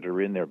factors that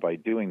are in there by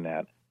doing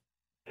that.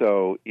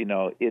 So,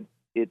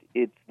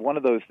 it's one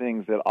of those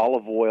things that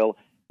olive oil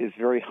is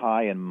very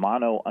high in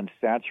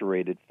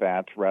monounsaturated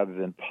fats rather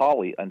than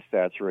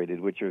polyunsaturated,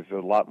 which is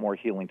a lot more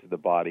healing to the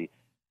body.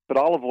 But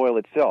olive oil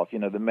itself,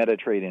 the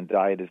Mediterranean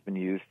diet has been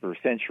used for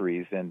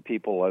centuries, and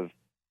people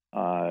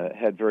have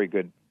had very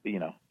good,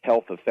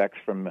 health effects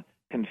from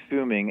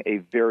consuming a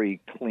very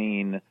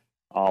clean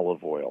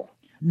olive oil.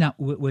 Now,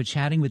 we're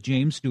chatting with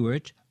James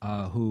Stewart,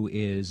 who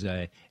is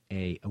a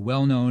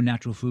well-known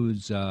natural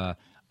foods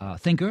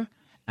thinker,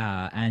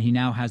 and he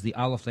now has the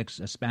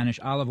Oliflix Spanish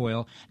olive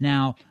oil.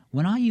 Now,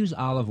 when I use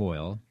olive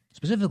oil,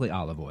 specifically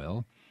olive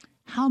oil,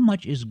 how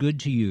much is good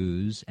to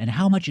use and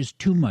how much is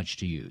too much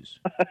to use?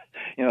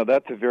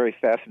 That's a very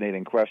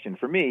fascinating question.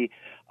 For me,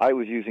 I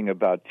was using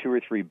about 2 or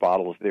 3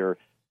 bottles there,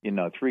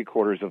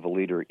 3/4 of a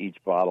liter each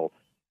bottle,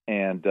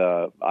 and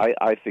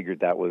I figured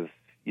that was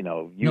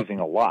using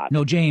a lot.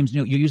 No, James,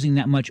 you're using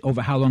that much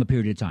over how long a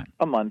period of time?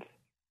 A month.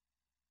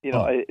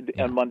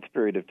 A month's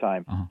period of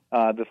time.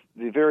 The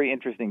very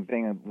interesting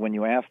thing when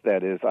you ask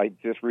that is I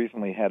just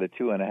recently had a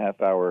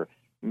 2.5-hour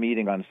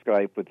meeting on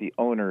Skype with the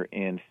owner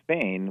in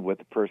Spain, with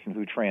the person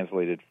who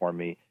translated for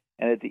me.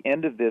 And at the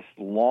end of this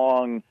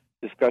long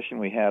discussion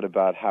we had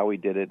about how he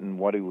did it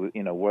and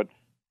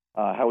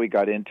how he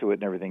got into it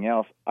and everything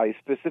else, I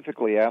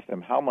specifically asked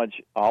him, how much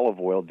olive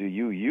oil do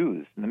you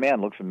use? And the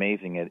man looks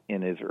amazing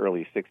in his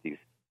early 60s.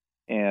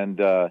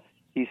 And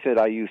he said,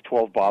 I use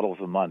 12 bottles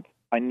a month.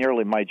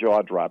 My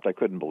jaw dropped. I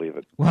couldn't believe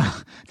it.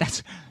 Well,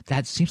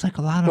 that seems like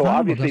a lot of So olive oil,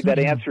 obviously doesn't that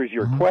it? answers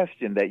your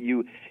question, that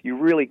you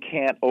really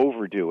can't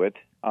overdo it.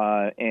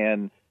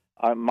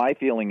 My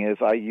feeling is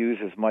I use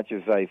as much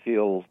as I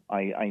feel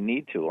I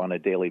need to on a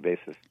daily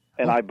basis.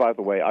 And by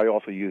the way, I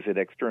also use it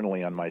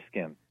externally on my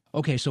skin.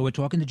 Okay, so we're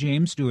talking to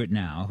James Stewart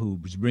now,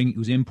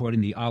 who's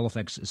importing the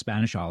Oliflex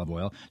Spanish olive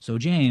oil. So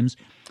James,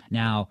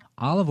 now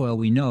olive oil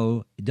we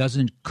know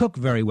doesn't cook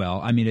very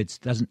well. I mean,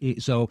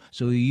 so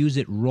you use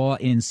it raw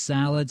in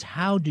salads.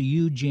 How do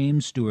you,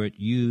 James Stewart,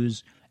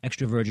 use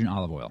extra virgin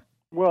olive oil?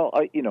 Well,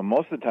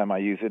 most of the time I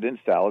use it in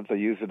salads. I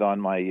use it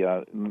on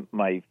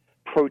my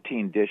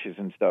protein dishes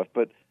and stuff.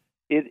 But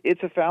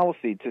it's a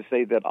fallacy to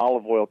say that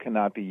olive oil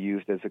cannot be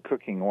used as a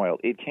cooking oil.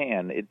 It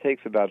can. It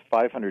takes about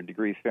 500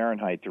 degrees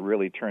Fahrenheit to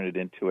really turn it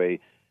into a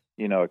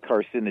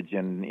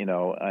carcinogen.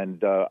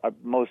 And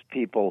most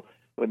people,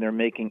 when they're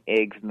making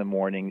eggs in the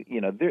morning,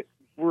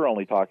 we're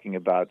only talking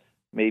about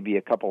maybe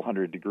a couple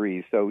hundred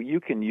degrees. So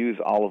you can use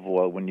olive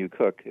oil when you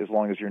cook as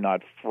long as you're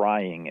not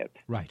frying it.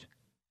 Right.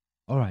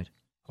 All right,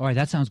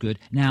 that sounds good.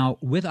 Now,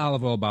 with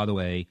olive oil, by the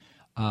way,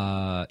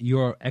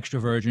 your extra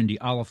virgin, the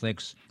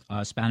Oliflex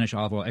Spanish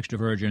olive oil extra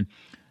virgin,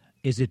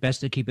 is it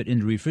best to keep it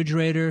in the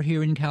refrigerator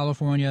here in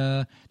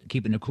California, to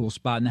keep it in a cool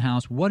spot in the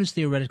house? What is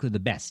theoretically the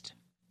best?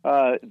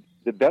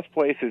 The best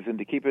place is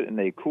to keep it in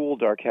a cool,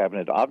 dark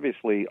cabinet.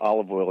 Obviously,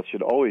 olive oil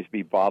should always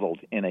be bottled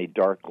in a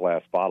dark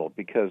glass bottle,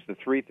 because the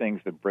three things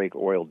that break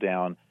oil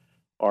down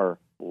are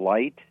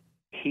light,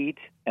 heat,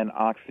 and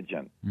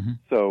oxygen. Mm-hmm.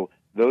 So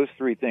those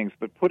three things.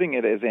 But putting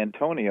it as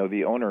Antonio,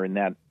 the owner, in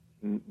that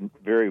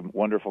very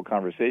wonderful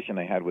conversation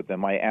I had with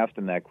him, I asked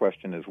him that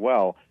question as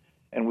well,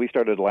 and we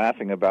started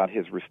laughing about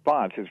his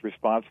response. His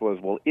response was,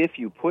 well, if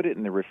you put it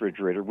in the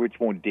refrigerator, which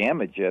won't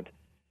damage it,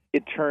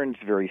 it turns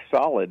very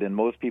solid, and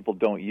most people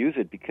don't use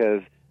it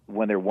because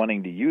when they're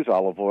wanting to use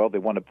olive oil, they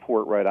want to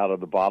pour it right out of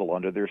the bottle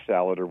onto their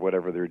salad or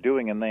whatever they're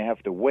doing, and they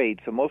have to wait.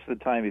 So most of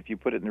the time, if you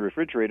put it in the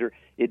refrigerator,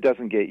 it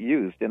doesn't get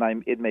used,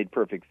 and it made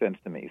perfect sense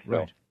to me.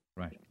 So.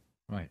 Right.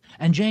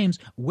 And James,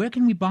 where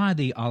can we buy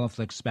the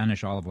Oliflex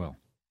Spanish olive oil?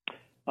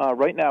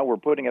 Right now, we're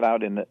putting it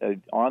out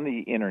on the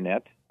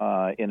internet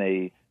in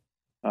a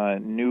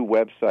new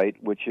website,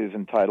 which is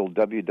entitled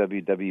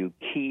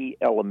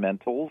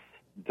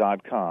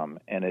www.keyelementals.com,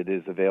 and it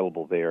is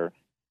available there.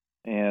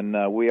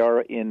 And we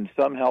are in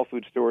some health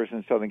food stores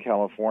in Southern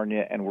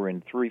California, and we're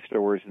in 3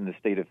 stores in the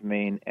state of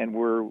Maine, and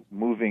we're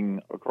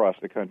moving across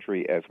the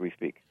country as we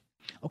speak.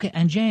 Okay,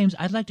 and James,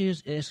 I'd like to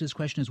ask this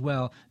question as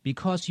well,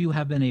 because you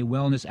have been a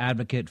wellness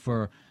advocate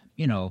for,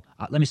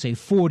 let me say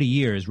 40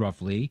 years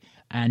roughly,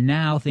 and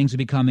now things are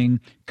becoming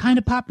kind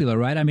of popular,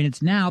 right? I mean,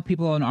 it's now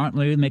people aren't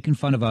really making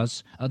fun of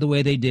us the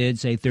way they did,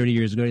 say, 30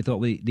 years ago. They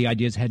thought the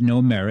ideas had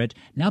no merit.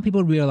 Now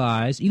people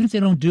realize, even if they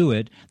don't do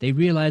it, they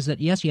realize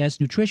that, yes,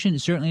 nutrition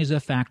certainly is a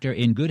factor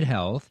in good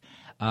health,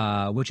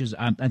 which is,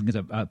 I think, is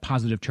a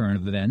positive turn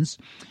of events.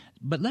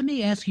 But let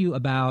me ask you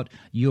about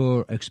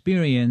your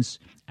experience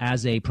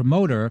as a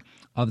promoter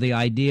of the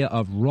idea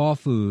of raw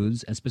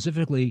foods, and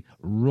specifically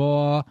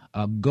raw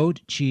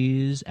goat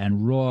cheese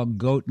and raw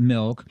goat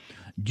milk.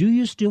 Do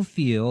you still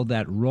feel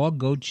that raw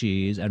goat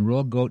cheese and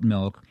raw goat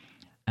milk,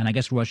 and I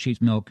guess raw sheep's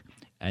milk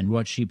and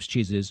raw sheep's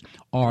cheeses,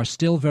 are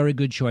still very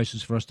good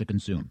choices for us to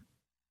consume?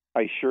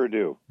 I sure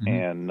do. Mm-hmm.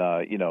 And,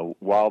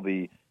 while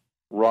the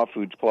Raw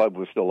Foods Club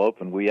was still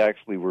open, we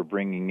actually were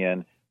bringing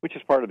in, which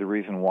is part of the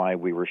reason why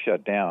we were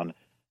shut down,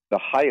 the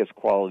highest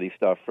quality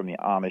stuff from the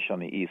Amish on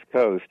the East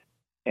Coast,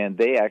 and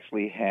they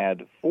actually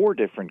had 4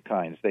 different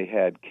kinds. They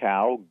had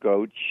cow,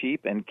 goat,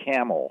 sheep, and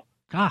camel.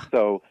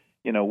 So,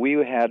 we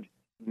had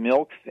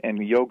milks and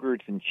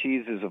yogurts and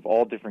cheeses of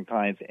all different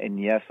kinds,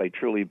 and yes, I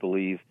truly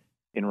believe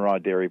in raw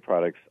dairy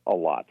products a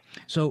lot.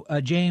 So,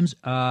 James,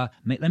 let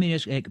me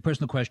ask a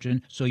personal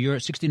question. So you're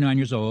 69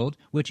 years old,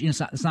 which it's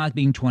not like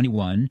being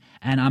 21,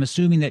 and I'm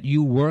assuming that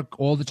you work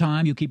all the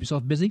time, you keep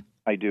yourself busy?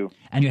 I do.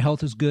 And your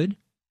health is good?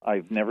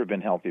 I've never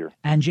been healthier.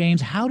 And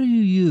James, how do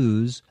you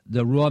use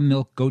the raw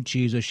milk goat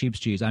cheese or sheep's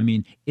cheese? I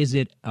mean, is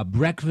it a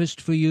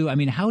breakfast for you? I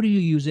mean, how do you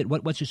use it?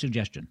 What's your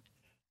suggestion?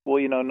 Well,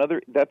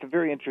 that's a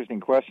very interesting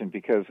question,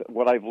 because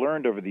what I've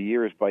learned over the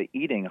years by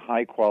eating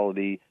high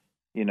quality,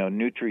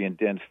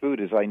 nutrient-dense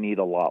food is I need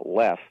a lot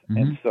less. Mm-hmm.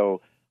 And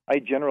so I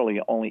generally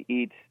only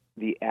eat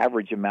the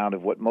average amount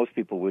of what most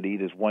people would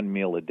eat is 1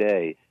 meal a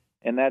day.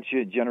 And that's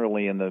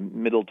generally in the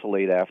middle to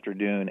late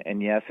afternoon.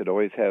 And yes, it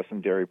always has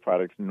some dairy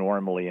products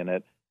normally in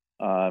it.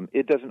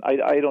 It doesn't.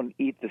 I don't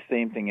eat the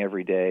same thing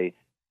every day,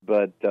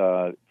 but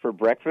for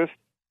breakfast,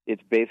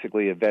 it's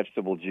basically a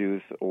vegetable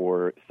juice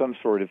or some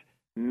sort of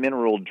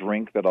mineral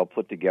drink that I'll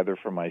put together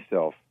for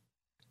myself.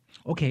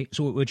 Okay,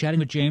 so we're chatting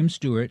with James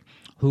Stewart,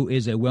 who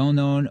is a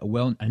well-known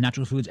a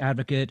natural foods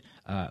advocate,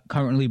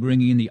 currently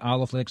bringing in the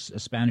Oliflex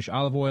Spanish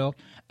olive oil.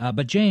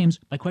 But James,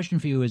 my question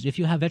for you is, if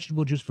you have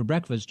vegetable juice for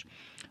breakfast,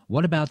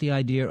 what about the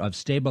idea of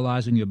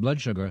stabilizing your blood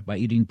sugar by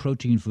eating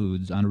protein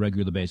foods on a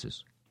regular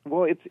basis?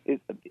 Well,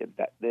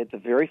 it's a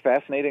very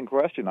fascinating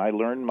question. I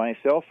learned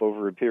myself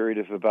over a period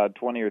of about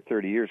 20 or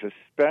 30 years,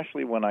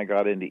 especially when I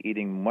got into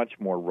eating much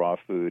more raw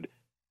food,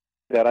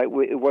 that it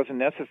wasn't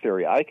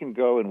necessary. I can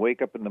go and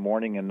wake up in the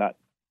morning and not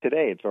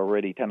today. It's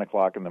already 10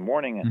 o'clock in the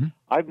morning, and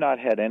I've not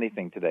had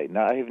anything today.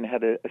 Now, I haven't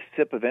had a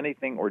sip of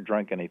anything or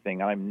drunk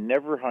anything. I'm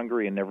never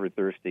hungry and never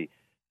thirsty.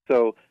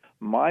 So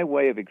my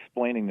way of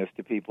explaining this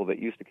to people that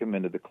used to come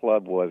into the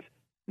club was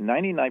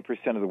 99%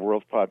 of the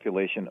world's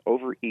population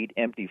overeat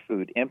empty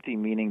food, empty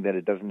meaning that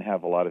it doesn't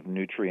have a lot of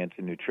nutrients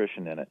and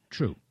nutrition in it.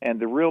 True. And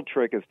the real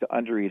trick is to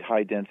undereat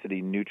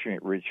high-density,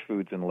 nutrient-rich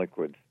foods and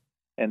liquids.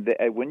 And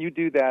when you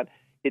do that,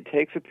 it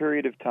takes a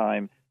period of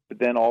time, but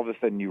then all of a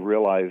sudden you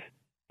realize,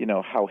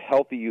 how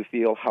healthy you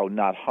feel, how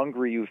not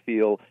hungry you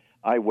feel.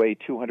 I weigh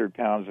 200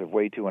 pounds. I've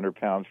weighed 200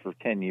 pounds for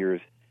 10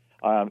 years,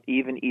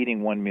 even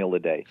eating one meal a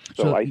day.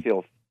 So I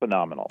feel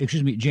phenomenal.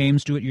 Excuse me,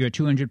 James Stewart, you're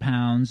 200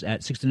 pounds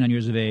at 69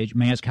 years of age.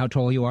 May I ask how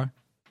tall you are?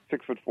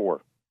 6'4".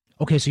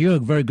 Okay, so you're a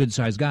very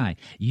good-sized guy.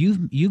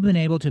 You've been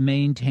able to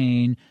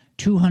maintain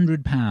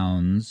 200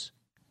 pounds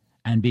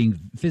and being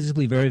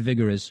physically very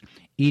vigorous,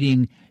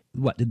 eating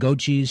the goat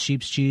cheese,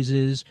 sheep's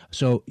cheeses.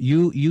 So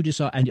you just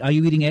saw, and are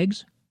you eating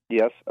eggs?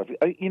 Yes.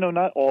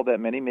 Not all that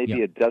many,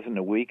 maybe a dozen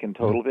a week in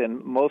total,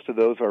 and most of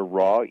those are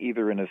raw,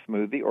 either in a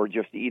smoothie or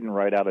just eaten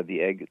right out of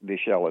the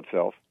shell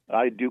itself.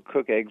 I do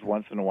cook eggs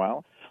once in a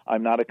while.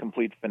 I'm not a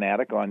complete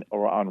fanatic on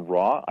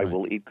raw. I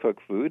will eat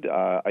cooked food.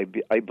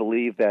 I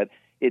believe that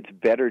it's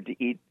better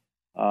to eat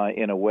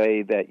in a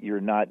way that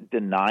you're not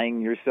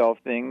denying yourself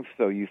things,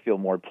 so you feel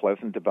more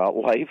pleasant about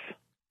life.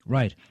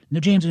 Right.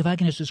 Now, James, if I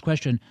can ask this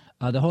question,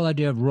 the whole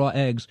idea of raw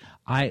eggs,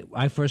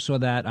 I first saw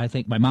that, I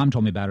think my mom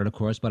told me about it, of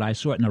course, but I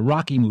saw it in the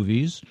Rocky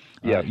movies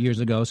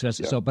years ago.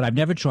 But I've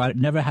never tried it,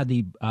 never had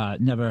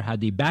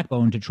the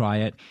backbone to try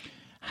it.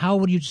 How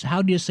do you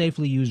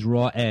safely use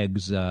raw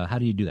eggs? How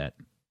do you do that?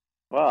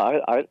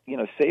 Well,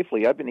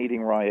 safely, I've been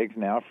eating raw eggs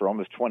now for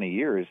almost 20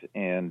 years,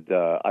 and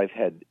I've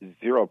had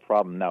zero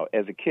problem. Now,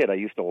 as a kid, I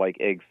used to like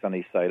eggs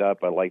sunny side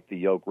up. I liked the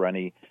yolk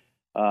runny.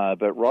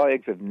 But raw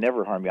eggs have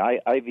never harmed me.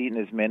 I've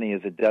eaten as many as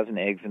a dozen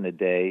eggs in a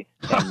day,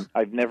 and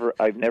I've never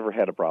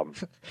had a problem.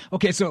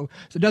 Okay, so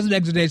a dozen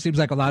eggs a day seems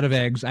like a lot of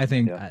eggs. I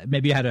think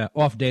maybe you had an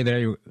off day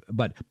there,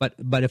 but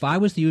if I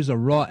was to use a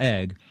raw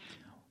egg,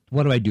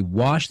 what do I do?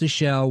 Wash the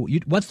shell?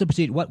 What's the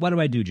procedure? What do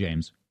I do,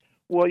 James?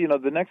 Well,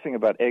 the next thing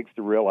about eggs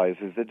to realize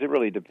is that it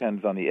really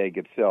depends on the egg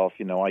itself.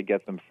 I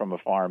get them from a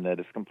farm that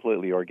is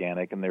completely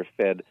organic, and they're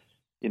fed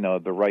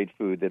the right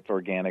food that's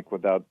organic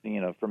without,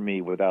 for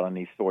me, without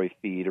any soy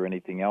feed or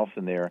anything else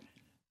in there.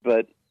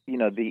 But,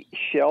 the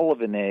shell of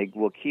an egg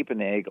will keep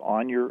an egg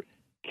on your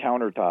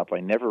countertop.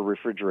 I never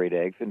refrigerate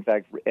eggs. In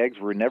fact, eggs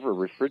were never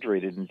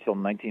refrigerated until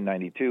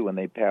 1992 when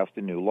they passed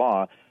a new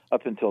law.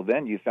 Up until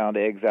then, you found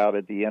eggs out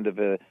at the end of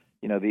the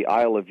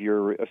aisle of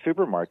your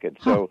supermarket.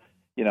 So,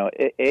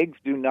 eggs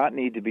do not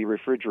need to be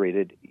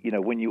refrigerated.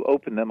 When you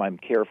open them, I'm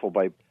careful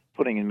by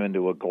putting them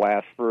into a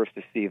glass first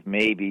to see if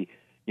maybe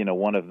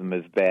one of them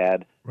is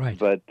bad. Right.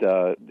 But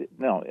no,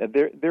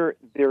 they're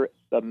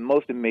the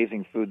most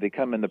amazing food. They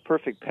come in the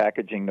perfect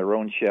packaging, their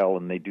own shell,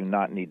 and they do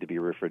not need to be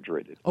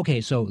refrigerated. Okay,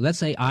 so let's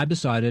say I've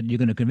decided you're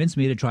going to convince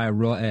me to try a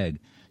raw egg.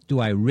 Do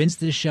I rinse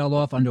this shell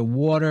off under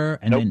water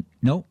and then?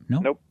 No.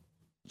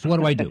 So what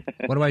do I do?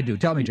 What do I do?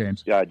 Tell me,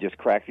 James. Yeah, just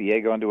crack the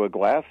egg onto a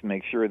glass,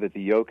 make sure that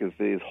the yolk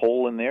is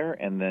whole in there,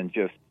 and then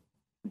just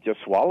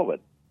swallow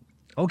it.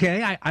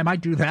 Okay, I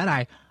might do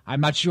that. I'm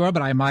not sure,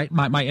 but I might.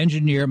 My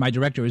engineer, my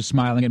director, is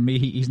smiling at me.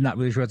 He's not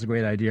really sure it's a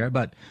great idea,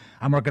 but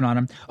I'm working on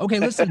him. Okay,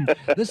 listen,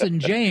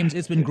 James,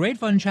 it's been great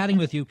fun chatting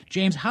with you.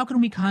 James, how can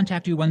we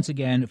contact you once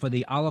again for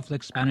the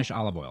Oliflex Spanish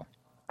olive oil?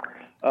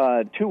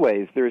 Two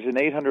ways. There's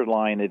an 800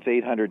 line. It's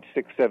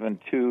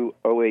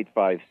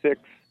 800-672-0856,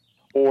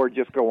 or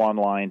just go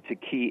online to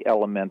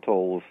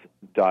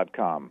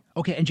keyelementals.com.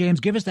 Okay, and James,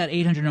 give us that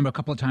 800 number a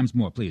couple of times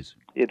more, please.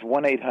 It's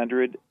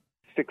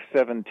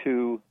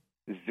 1-800-672-0856.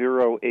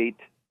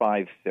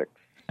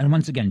 And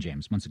once again,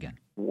 James,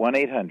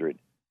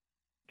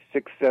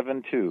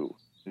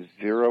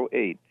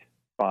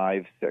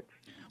 1-800-672-0856.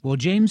 Well,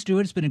 James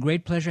Stewart, it's been a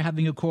great pleasure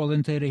having you call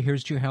in today to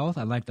Here's to Your Health.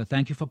 I'd like to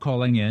thank you for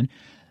calling in.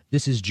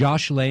 This is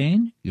Josh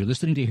Lane. You're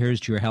listening to Here's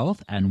to Your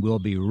Health, and we'll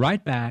be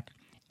right back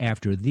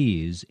after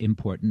these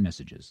important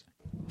messages.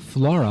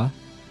 Flora,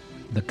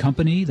 the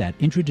company that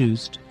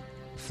introduced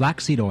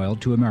flaxseed oil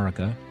to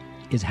America,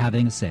 is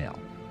having a sale.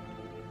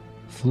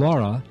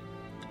 Flora,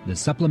 the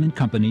supplement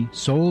company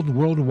sold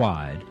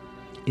worldwide,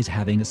 is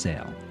having a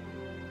sale.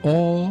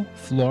 All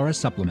Flora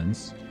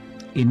supplements,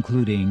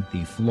 including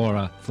the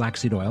Flora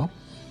flaxseed oil,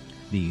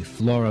 the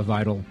Flora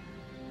Vital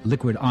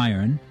liquid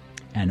iron,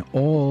 and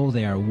all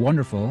their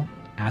wonderful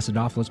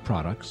acidophilus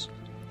products,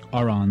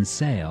 are on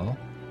sale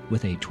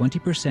with a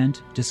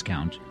 20%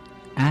 discount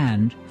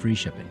and free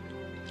shipping.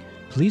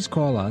 Please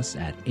call us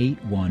at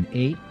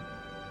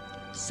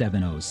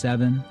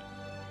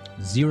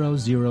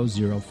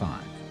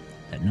 818-707-0005.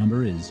 That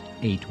number is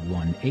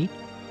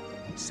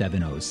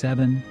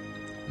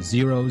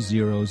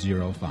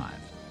 818-707-0005.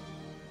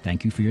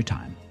 Thank you for your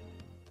time.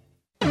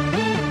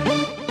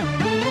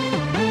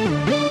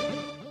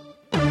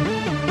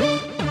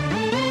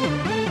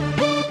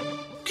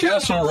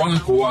 Castle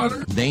Rock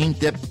Water. Named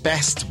the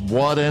best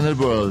water in the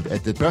world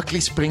at the Berkeley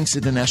Springs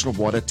International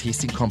Water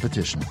Tasting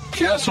Competition.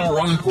 Castle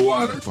Rock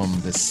Water. From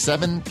the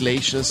 7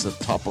 glaciers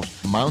atop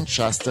of Mount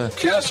Shasta.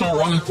 Castle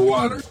Rock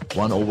Water.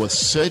 Won over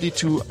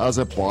 32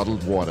 other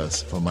bottled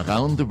waters from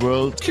around the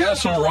world.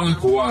 Castle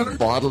Rock Water.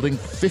 Bottled in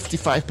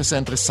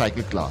 55%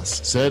 recycled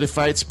glass.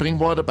 Certified spring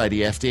water by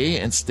the FDA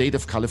and State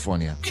of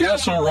California.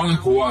 Castle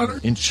Rock Water.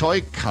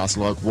 Enjoy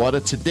Castle Rock Water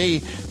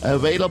today.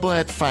 Available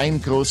at fine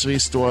grocery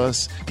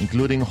stores,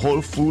 including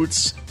Whole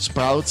Foods,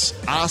 Sprouts.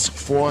 Ask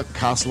for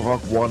Castle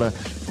Rock Water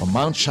from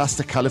Mount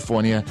Shasta,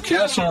 California.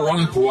 Castle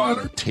Rock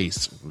Water.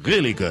 Tastes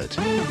really good.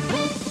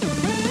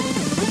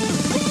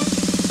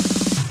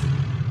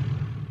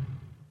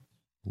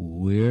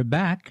 We're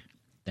back.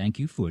 Thank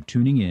you for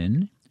tuning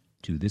in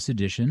to this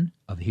edition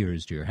of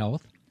Here's to Your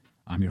Health.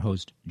 I'm your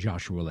host,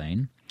 Joshua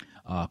Lane.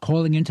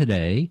 Calling in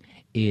today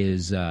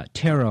is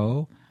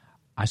Tero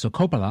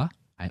Isokopala.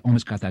 I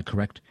almost got that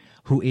correct.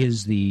 Who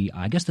is the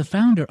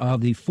founder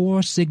of the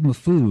Four Sigma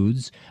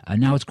Foods.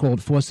 Now it's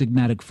called Four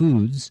Sigmatic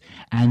Foods.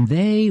 And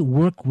they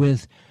work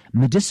with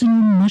medicinal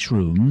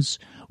mushrooms,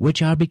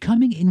 which are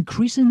becoming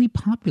increasingly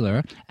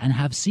popular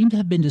and seem to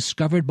have been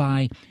discovered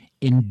by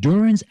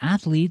endurance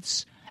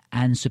athletes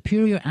and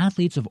superior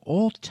athletes of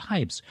all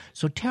types.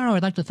 So, Tero,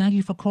 I'd like to thank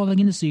you for calling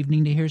in this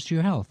evening to Here's to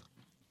Your Health.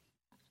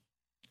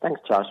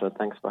 Thanks, Joshua.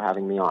 Thanks for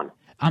having me on.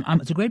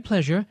 It's a great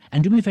pleasure.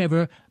 And do me a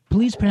favor,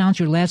 please pronounce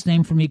your last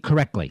name for me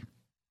correctly.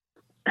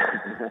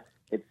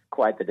 It's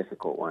quite the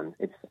difficult one.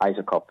 It's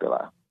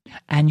Isokopala.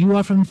 And you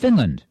are from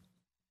Finland?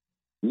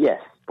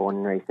 Yes, born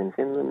and raised in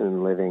Finland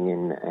and living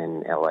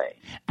in L.A.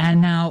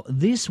 And now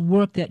this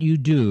work that you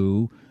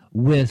do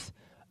with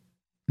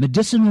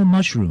medicinal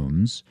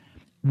mushrooms,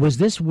 was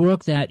this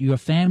work that your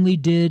family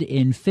did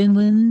in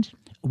Finland?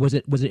 Was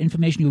it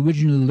information you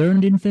originally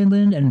learned in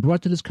Finland and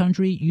brought to this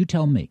country? You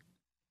tell me.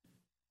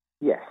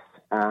 Yes.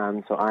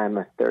 So I'm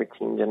a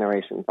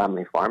 13th-generation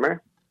family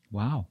farmer.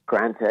 Wow.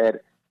 Granted,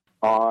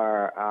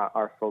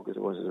 our focus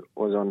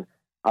was on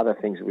other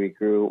things we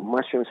grew.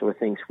 Mushrooms were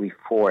things we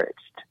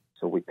foraged.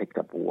 So we picked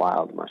up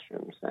wild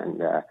mushrooms,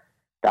 and that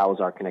was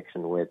our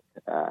connection with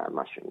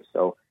mushrooms.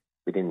 So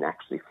we didn't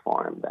actually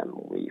farm them;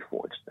 we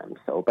foraged them.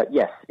 So, but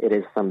yes, it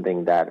is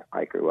something that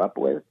I grew up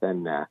with,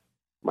 and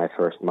my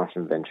first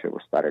mushroom venture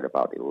was started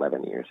about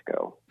 11 years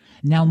ago.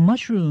 Now,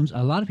 mushrooms,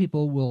 a lot of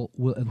people will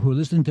who are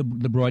listening to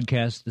the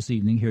broadcast this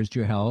evening, Here's to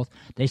Your Health,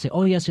 they say,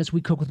 oh, yes, we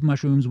cook with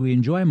mushrooms, we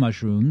enjoy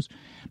mushrooms,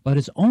 but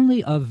it's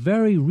only of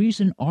very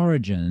recent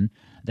origin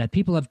that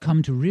people have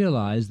come to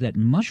realize that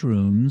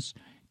mushrooms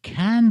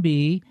can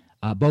be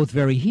both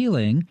very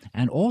healing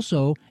and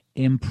also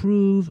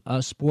improve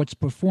sports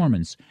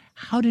performance.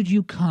 How did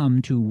you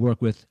come to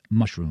work with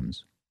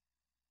mushrooms?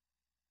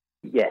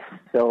 Yes,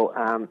 so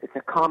it's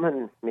a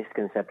common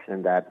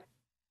misconception that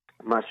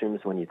mushrooms,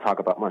 when you talk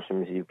about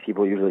mushrooms,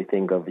 people usually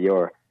think of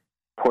your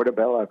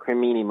portobello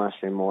cremini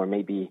mushroom, or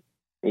maybe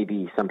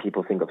some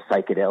people think of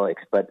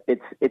psychedelics, but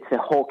it's a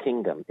whole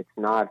kingdom.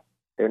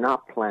 They're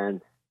not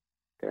plants,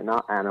 they're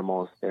not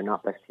animals, they're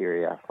not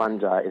bacteria.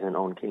 Fungi is an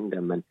own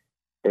kingdom, and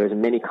there's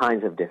many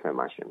kinds of different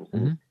mushrooms.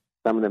 Mm-hmm. And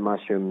some of the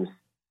mushrooms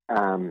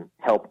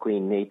help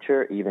clean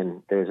nature.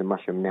 Even there's a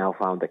mushroom now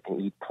found that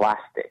can eat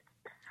plastic.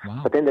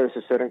 Wow. But then there's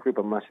a certain group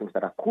of mushrooms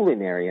that are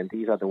culinary, and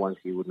these are the ones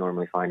you would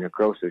normally find in a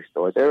grocery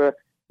store. They're a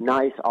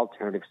nice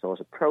alternative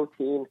source of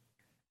protein.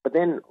 But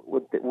then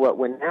what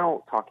we're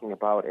now talking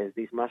about is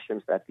these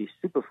mushrooms, these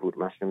superfood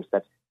mushrooms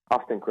that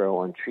often grow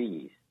on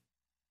trees.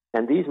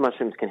 And these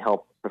mushrooms can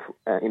help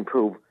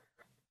improve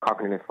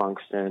cognitive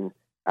function,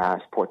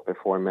 sport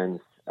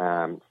performance,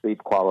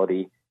 sleep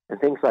quality,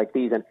 and things like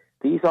these. And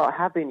these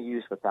have been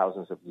used for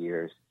thousands of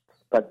years.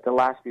 But the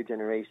last few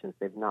generations,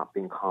 they've not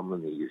been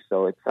commonly used.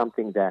 So it's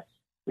something that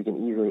we can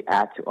easily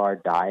add to our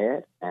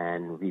diet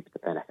and reap the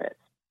benefits.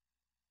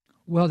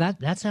 Well,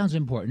 that sounds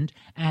important.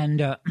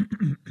 And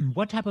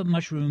what type of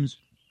mushrooms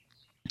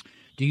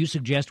do you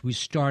suggest we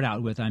start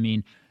out with? I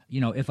mean,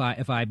 if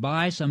I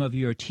buy some of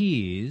your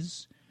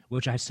teas,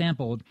 which I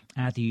sampled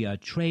at the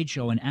trade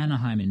show in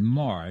Anaheim in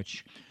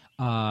March,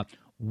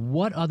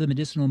 what are the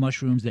medicinal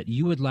mushrooms that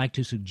you would like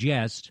to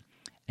suggest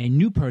a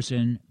new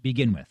person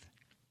begin with?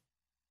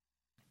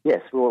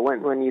 Yes, well,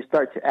 when you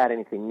start to add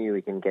anything new,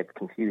 it can get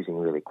confusing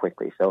really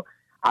quickly. So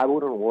I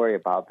wouldn't worry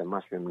about the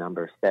mushroom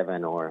number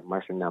 7 or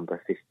mushroom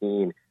number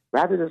 15,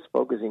 rather just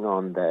focusing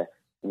on the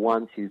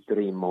 1, 2,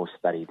 3 most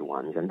studied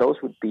ones. And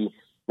those would be,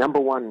 number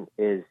 1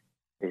 is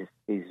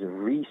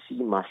reishi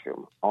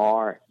mushroom,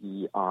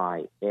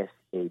 Reishi.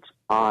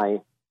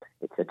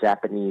 It's a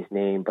Japanese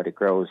name, but it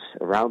grows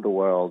around the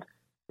world.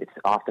 It's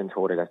often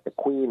touted as the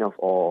queen of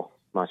all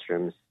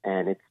mushrooms,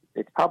 and it's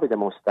It's probably the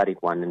most studied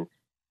one,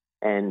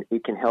 and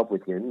it can help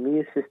with your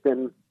immune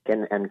system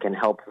and can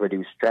help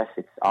reduce stress.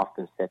 It's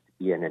often said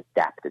to be an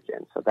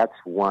adaptogen. So that's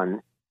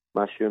one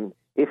mushroom.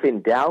 If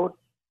in doubt,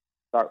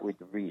 start with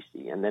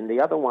reishi. And then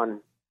the other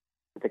one,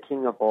 the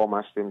king of all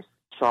mushrooms,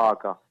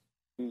 chaga,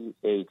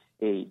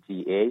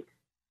 CHAGA,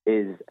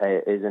 is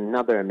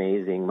another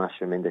amazing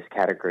mushroom in this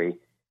category.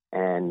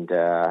 And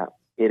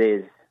it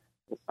is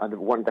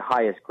one of the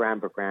highest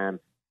gram per gram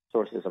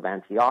sources of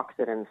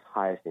antioxidants,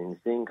 highest in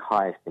zinc,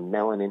 highest in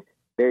melanin,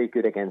 very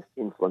good against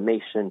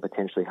inflammation,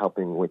 potentially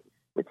helping with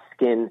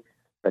skin.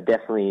 But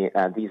definitely,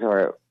 these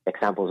are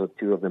examples of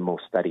two of the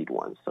most studied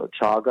ones. So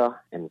chaga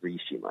and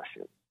reishi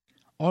mushrooms.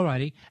 All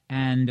righty.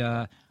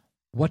 And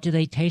what do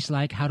they taste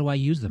like? How do I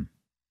use them?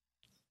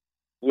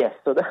 Yes,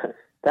 so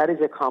that is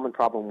a common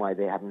problem why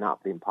they have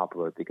not been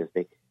popular, because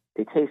they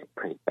taste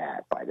pretty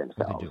bad by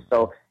themselves.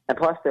 So, and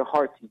plus they're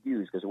hard to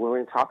use, because when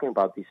we're talking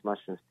about these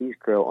mushrooms, these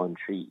grow on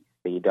trees.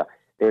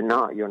 They're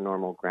not your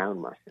normal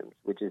ground mushrooms,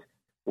 which is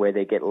where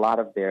they get a lot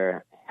of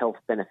their health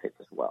benefits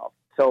as well.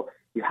 So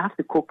you have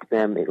to cook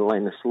them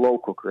in a slow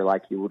cooker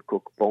like you would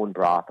cook bone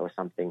broth or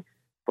something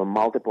for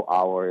multiple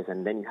hours,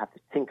 and then you have to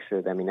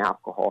tincture them in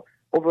alcohol.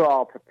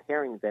 Overall,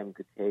 preparing them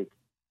could take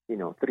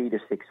 3 to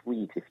 6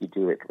 weeks if you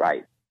do it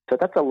right. So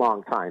that's a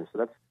long time.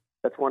 So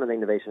that's one of the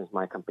innovations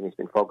my company's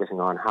been focusing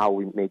on, how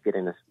we make it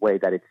in a way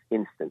that it's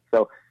instant.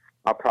 So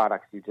our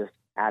products, you just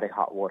add it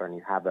hot water and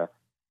you have a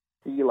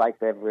tea-like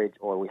beverage,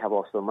 or we have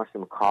also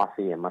mushroom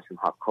coffee and mushroom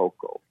hot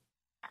cocoa.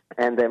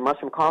 And the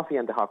mushroom coffee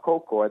and the hot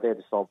cocoa are there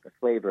to solve the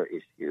flavor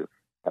issue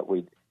that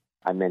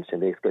I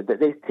mentioned.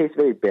 They taste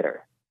very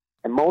bitter.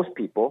 And most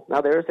people, now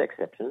there's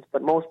exceptions,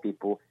 but most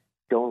people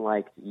don't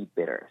like to eat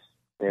bitters.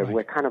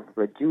 We're kind of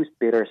reduced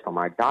bitters from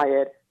our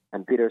diet,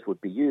 and bitters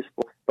would be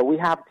useful. But we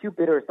have two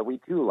bitters that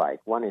we do like.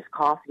 One is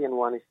coffee and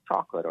one is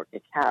chocolate or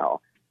cacao.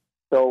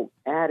 So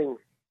adding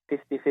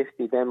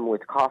 50-50 them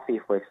with coffee,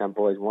 for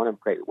example, is one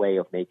great way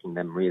of making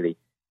them really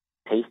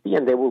tasty.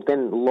 And they will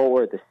then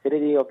lower the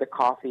acidity of the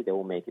coffee. They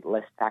will make it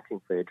less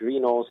taxing for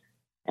adrenals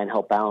and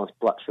help balance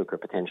blood sugar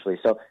potentially.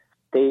 So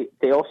they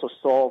also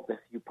solve the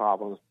few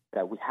problems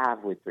that we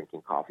have with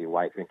drinking coffee.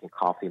 Why drinking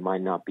coffee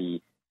might not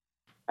be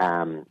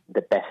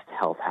the best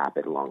health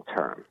habit long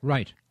term.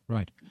 Right.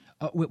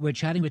 We're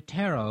chatting with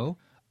Tero.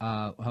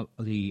 Tero,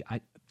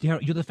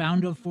 you're the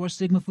founder of Four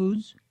Sigma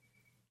Foods?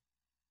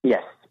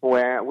 Yes.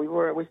 Where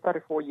we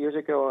started 4 years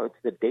ago to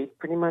the date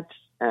pretty much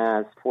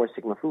as Four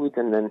Sigma Foods,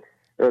 and then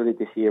early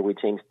this year we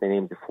changed the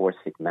name to Four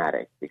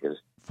Sigmatic because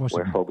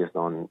we're focused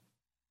on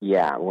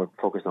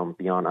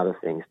beyond other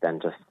things than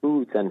just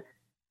foods,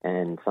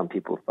 and some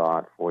people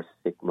thought Four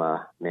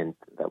Sigma meant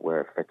that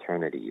we're a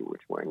fraternity,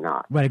 which we're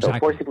not. Right, exactly. So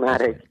Four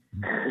Sigmatic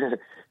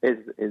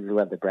is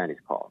what the brand is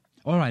called.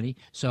 All righty.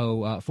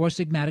 So Four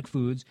Sigmatic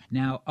Foods.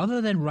 Now,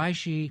 other than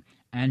reishi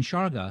and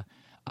chaga,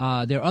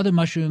 there are other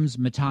mushrooms,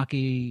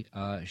 maitake,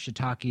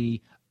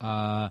 shiitake,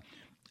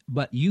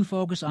 but you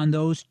focus on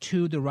those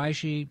two, the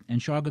reishi and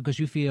chaga, because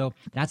you feel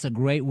that's a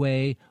great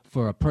way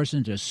for a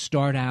person to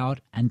start out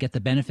and get the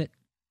benefit?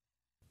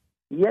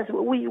 Yes,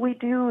 we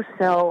do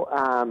sell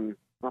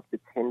up to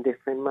 10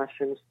 different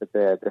mushrooms, but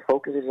the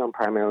focus is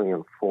primarily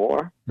on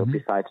 4. So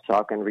besides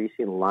chaga and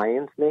reishi,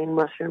 lion's mane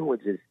mushroom,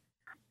 which is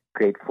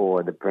great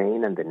for the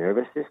brain and the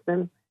nervous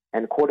system,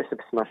 and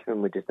cordyceps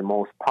mushroom, which is the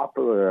most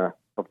popular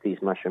of these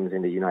mushrooms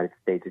in the United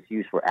States, is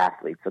used for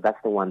athletes. So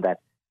that's the one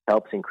that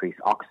helps increase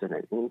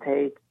oxygen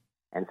intake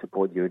and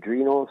support your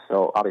adrenals.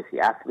 So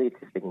obviously athletes,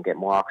 if they can get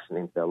more oxygen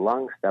into their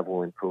lungs, that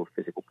will improve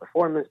physical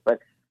performance. But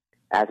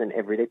as an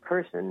everyday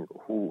person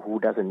who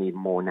doesn't need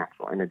more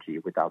natural energy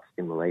without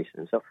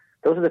stimulation. So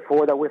those are the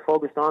 4 that we're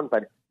focused on,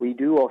 but we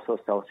do also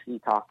sell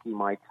shiitake,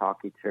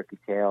 maitake, turkey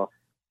tail,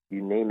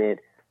 you name it.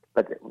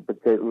 But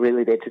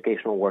the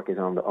educational work is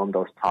on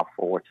those top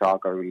 4,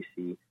 chaga,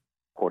 reishi,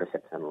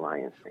 cordyceps, and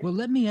lion's mane. Well,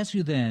 let me ask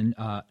you then,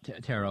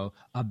 Tero,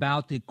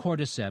 about the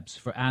cordyceps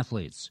for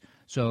athletes.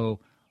 So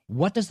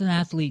what does an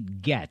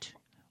athlete get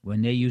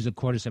when they use a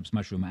cordyceps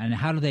mushroom, and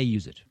how do they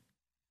use it?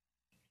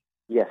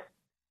 Yes.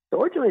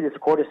 So originally this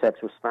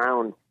cordyceps was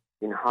found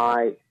in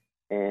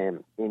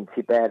in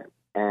Tibet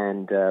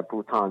and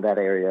Bhutan, that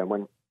area.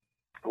 When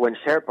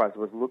Sherpas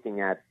was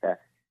looking at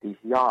these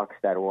yaks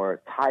that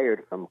were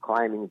tired from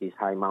climbing these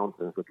high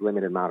mountains with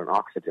limited amount of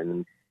oxygen,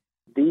 and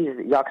these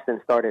yaks then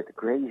started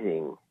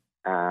grazing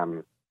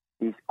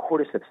these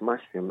cordyceps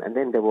mushroom, and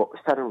then they were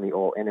suddenly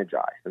all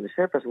energized. And the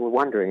Sherpas were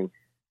wondering,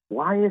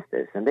 why is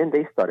this? And then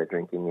they started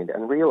drinking it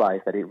and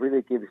realized that it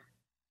really gives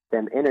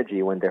them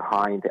energy when they're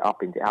high and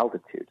up into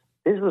altitude.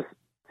 This was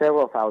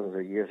several thousands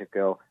of years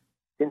ago.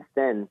 Since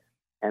then,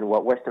 and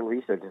what Western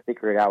research has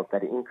figured out,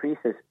 that it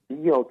increases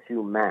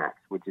VO2 max,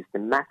 which is the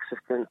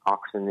maximum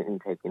oxygen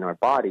intake in our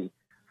body,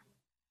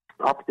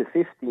 up to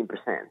 15%.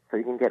 So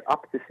you can get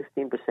up to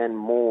 15%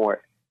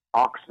 more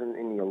oxygen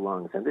in your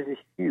lungs. And this is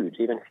huge.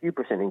 Even a few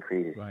percent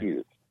increase is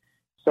huge.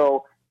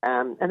 So,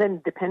 and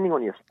then depending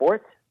on your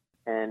sport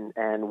and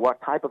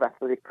what type of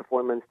athletic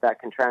performance, that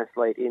can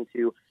translate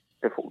into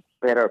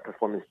better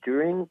performance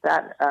during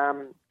that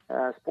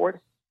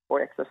sport.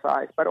 for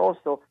exercise, but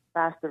also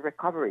faster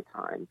recovery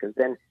time, because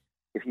then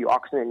if you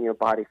oxygenate your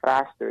body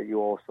faster,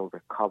 you also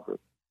recover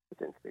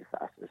potentially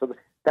faster. So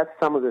that's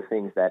some of the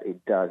things that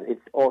it does. It's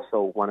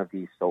also one of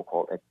these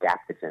so-called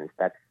adaptogens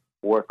that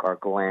work our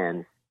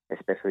glands,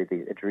 especially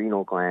the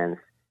adrenal glands,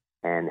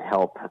 and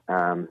help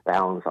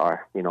balance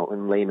our,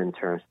 in layman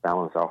terms,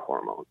 balance our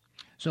hormones.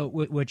 So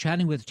we're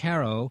chatting with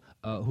Taro,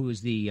 who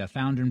is the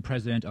founder and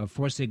president of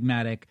Four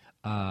Sigmatic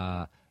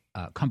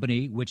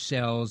company, which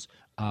sells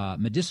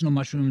medicinal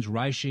mushrooms,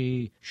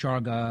 reishi,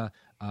 chaga,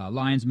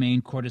 lion's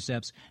mane,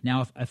 cordyceps.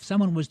 Now, if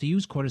someone was to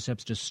use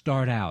cordyceps to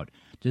start out,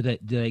 do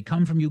they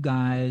come from you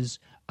guys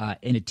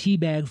in a tea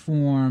bag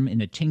form,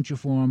 in a tincture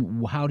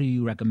form? How do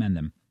you recommend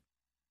them?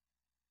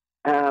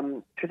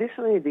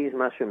 Traditionally, these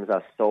mushrooms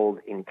are sold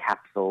in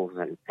capsules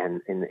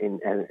and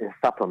in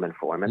supplement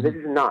form, and this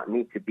does not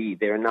need to be.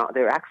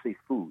 They're actually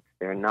foods.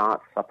 They're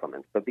not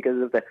supplements. But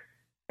because of the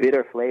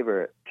bitter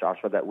flavor,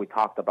 Joshua, that we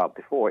talked about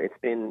before, it's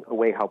been a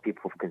way how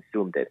people have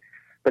consumed it.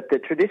 But the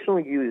traditional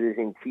use is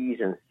in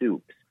teas and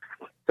soups.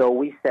 So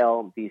we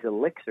sell these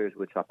elixirs,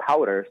 which are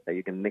powders that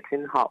you can mix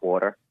in hot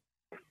water.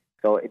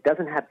 So it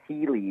doesn't have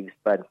tea leaves,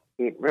 but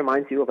it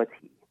reminds you of a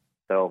tea.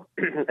 So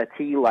a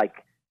tea-like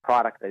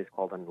product that is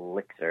called an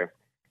elixir.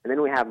 And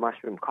then we have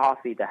mushroom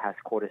coffee that has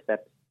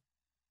cordyceps.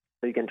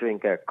 So you can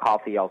drink a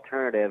coffee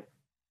alternative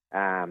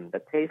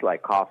that tastes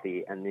like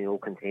coffee, and it will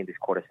contain these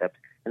cordyceps.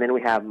 And then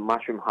we have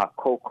mushroom hot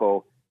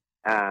cocoa.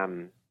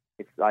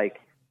 It's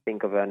like,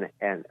 think of a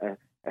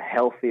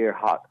healthier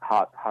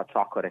hot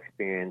chocolate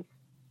experience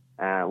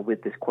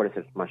with this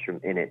cordyceps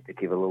mushroom in it to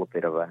give a little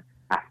bit of an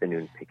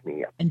afternoon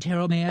pick-me-up. And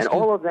Taro, may I ask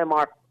all of them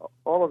are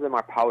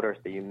powders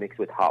that you mix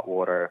with hot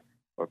water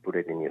or put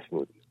it in your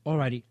smoothie. All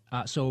righty.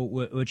 So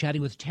we're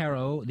chatting with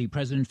Taro, the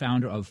president and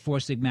founder of Four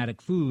Sigmatic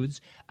Foods.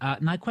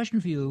 My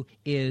question for you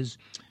is,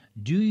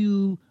 do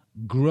you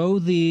grow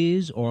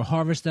these or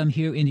harvest them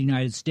here in the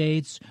United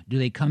States? Do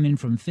they come in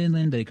from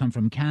Finland? Do they come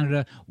from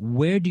Canada?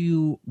 Where do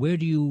you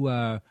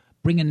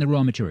bring in the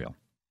raw material?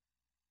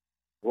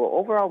 Well,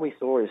 overall, we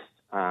source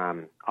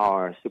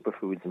our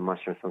superfoods and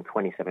mushrooms from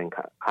 27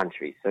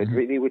 countries. So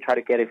really, we try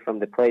to get it from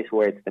the place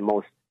where it's the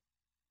most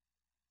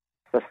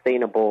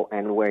sustainable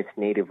and where it's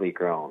natively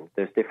grown.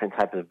 There's different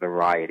types of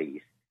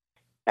varieties.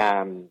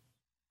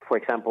 For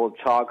example,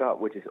 chaga,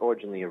 which is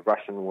originally a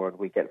Russian word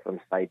we get from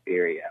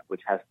Siberia,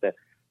 which has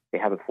they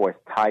have a forest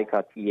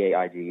taiga,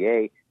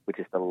 T-A-I-G-A, which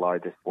is the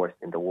largest forest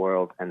in the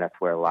world, and that's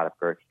where a lot of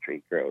birch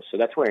tree grows. So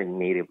that's where it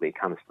natively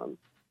comes from.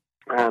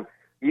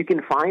 You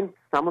can find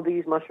some of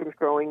these mushrooms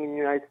growing in the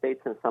United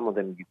States, and some of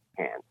them you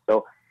can't.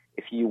 So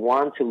if you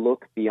want to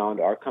look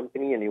beyond our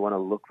company and you want to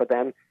look for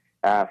them,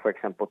 for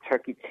example,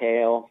 turkey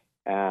tail,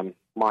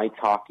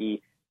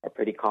 maitake are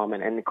pretty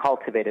common, and the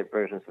cultivated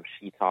versions of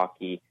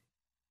shiitake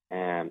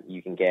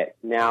you can get.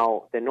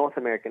 Now, the North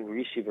American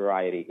reishi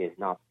variety is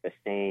not the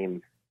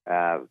same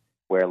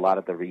where a lot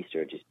of the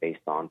research is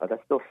based on, but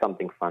that's still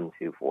something fun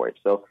too for it.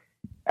 So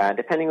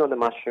depending on the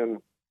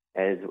mushroom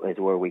is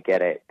where we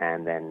get it,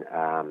 and then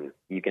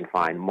you can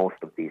find most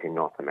of these in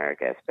North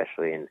America,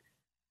 especially in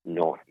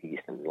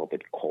Northeast and a little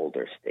bit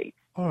colder states.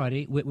 All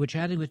righty. We're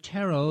chatting with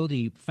Taro,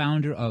 the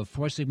founder of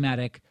Four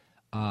Sigmatic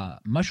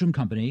mushroom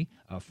company,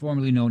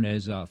 formerly known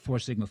as Four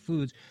Sigma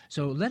Foods.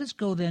 So let us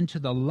go then to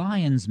the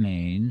lion's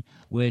mane,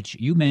 which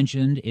you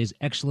mentioned is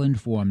excellent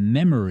for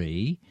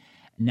memory.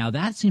 Now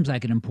that seems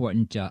like an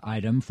important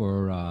item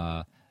for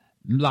a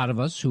lot of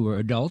us who are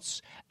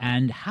adults.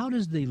 And how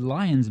does the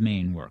lion's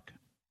mane work?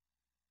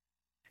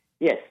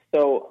 Yes,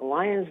 so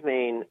lion's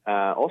mane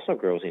also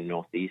grows in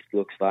Northeast,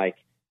 looks like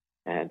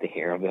the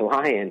hair of the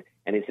lion,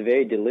 and it's a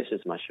very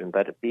delicious mushroom.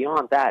 But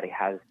beyond that, it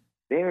has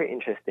very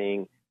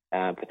interesting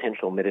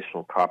potential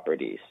medicinal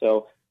properties.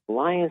 So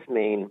lion's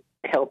mane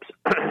helps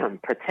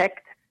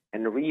protect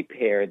and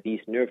repair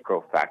these nerve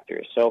growth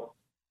factors. So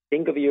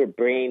think of your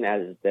brain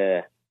as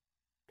the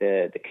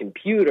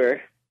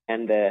computer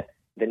and the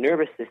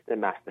nervous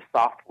system as the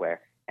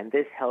software, and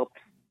this helps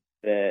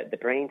the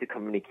brain to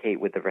communicate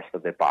with the rest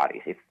of the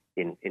bodies, if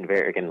in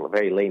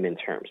very layman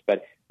terms.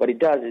 But what it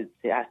does is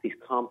it has these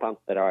compounds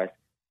that are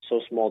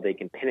so small they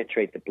can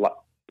penetrate the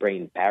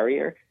blood-brain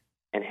barrier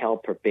and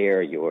help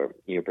repair your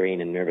brain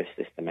and nervous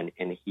system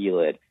and heal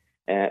it.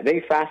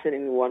 Very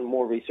fascinating one,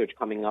 more research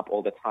coming up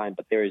all the time,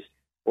 but there's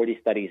 40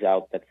 studies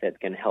out that said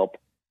can help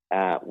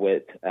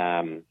with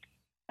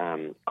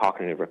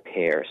cognitive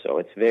repair. So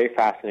it's a very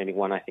fascinating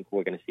one. I think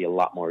we're going to see a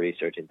lot more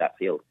research in that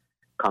field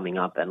coming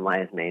up, and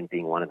lion's mane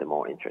being one of the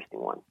more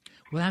interesting ones.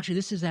 Well, actually,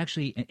 this is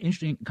actually an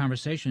interesting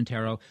conversation,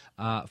 Taro,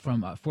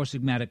 from Four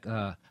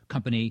Sigmatic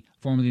company,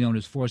 formerly known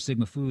as Four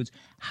Sigma Foods.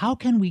 How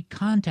can we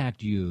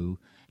contact you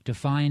to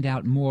find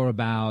out more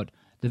about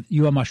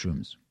your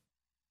mushrooms?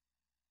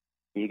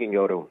 You can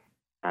go to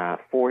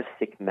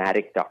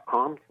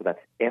foursigmatic.com. So that's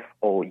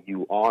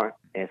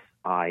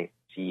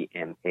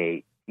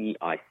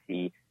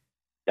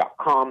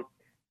FOURSIGMATIC.com.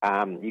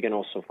 You can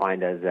also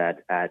find us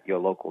at your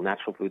local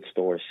natural food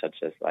stores,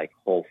 such as like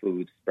Whole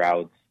Foods,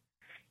 Sprouts,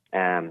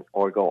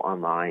 or go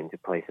online to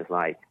places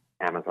like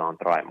Amazon,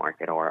 Thrive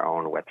Market, or our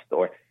own web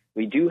store.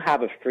 We do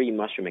have a free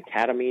Mushroom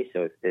Academy,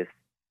 so if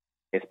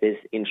this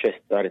interest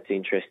started to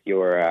interest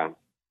your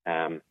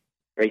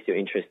raise your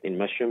interest in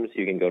mushrooms,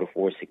 you can go to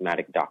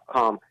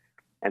foursigmatic.com,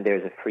 and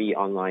there's a free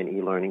online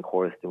e-learning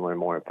course to learn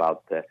more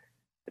about the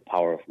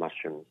power of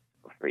mushrooms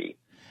for free.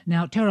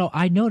 Now, Tero,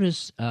 I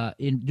noticed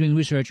in doing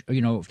research,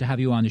 to have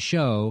you on the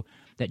show,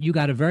 that you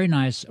got a very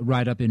nice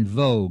write-up in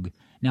Vogue.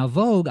 Now,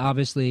 Vogue,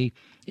 obviously,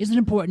 is an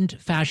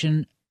important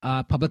fashion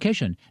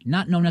publication,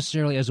 not known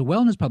necessarily as a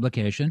wellness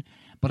publication,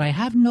 but I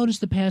have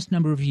noticed the past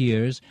number of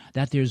years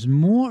that there's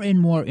more and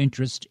more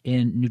interest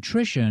in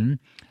nutrition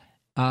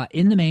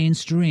in the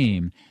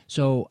mainstream.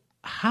 So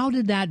how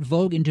did that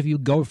Vogue interview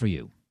go for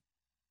you?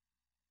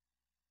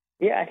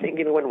 Yeah, I think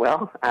it went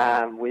well.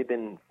 We've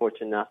been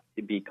fortunate enough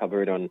to be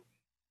covered on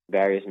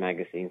various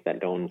magazines that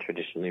don't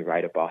traditionally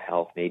write about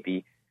health,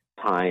 maybe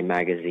Time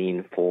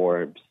Magazine,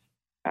 Forbes,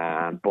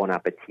 Bon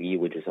Appetit,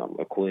 which is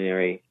a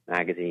culinary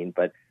magazine.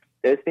 But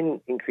there's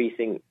been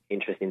increasing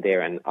interest in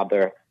there, and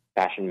other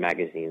fashion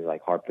magazines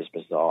like Harper's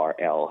Bazaar,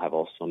 Elle have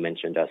also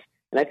mentioned us.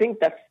 And I think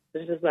this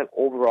is like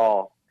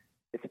overall,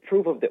 it's a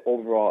proof of the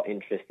overall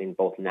interest in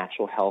both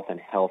natural health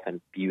and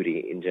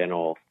beauty in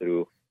general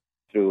through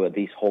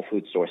these whole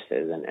food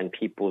sources and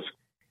people's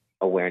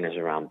awareness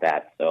around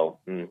that. So,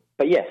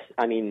 but yes,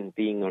 I mean,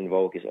 being on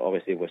Vogue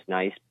was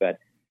nice, but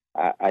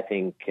I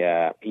think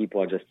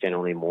people are just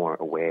generally more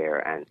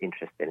aware and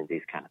interested in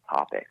these kind of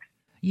topics.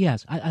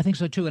 Yes, I think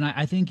so too, and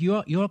I think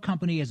your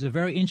company is a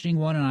very interesting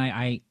one, and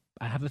I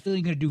have a feeling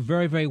you're going to do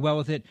very, very well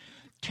with it.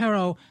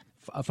 Tero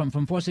from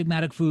Four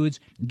Sigmatic Foods,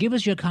 give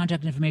us your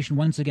contact information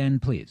once again,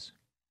 please.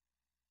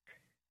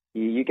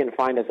 You can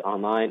find us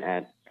online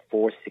at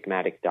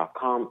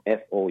foursigmatic.com,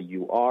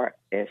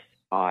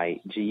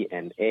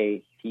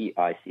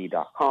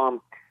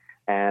 FOURSIGMATIC.com,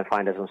 and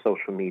find us on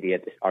social media.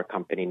 This is our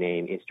company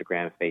name,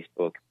 Instagram,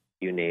 Facebook,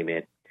 you name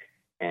it.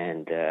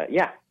 And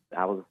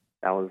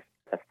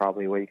that's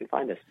probably where you can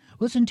find us.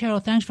 Listen, Tero,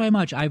 thanks very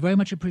much. I very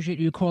much appreciate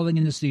you calling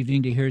in this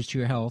evening to Here's to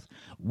Your Health.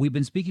 We've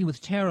been speaking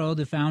with Tero,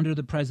 the founder,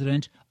 the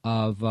president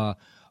of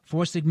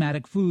Four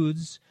Sigmatic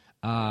Foods,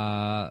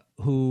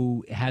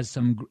 who has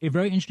some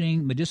very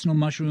interesting medicinal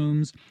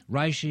mushrooms,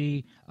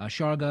 reishi,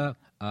 sharga,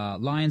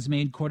 lion's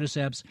mane,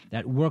 cordyceps,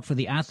 that work for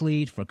the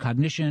athlete, for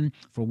cognition,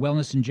 for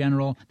wellness in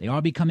general. They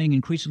are becoming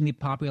increasingly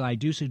popular. I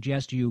do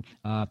suggest you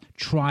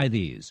try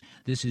these.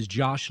 This is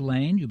Josh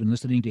Lane. You've been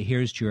listening to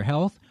Here's to Your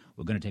Health.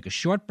 We're going to take a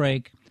short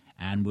break,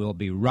 and we'll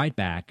be right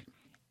back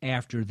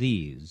after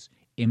these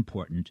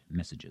important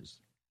messages.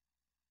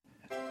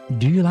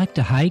 Do you like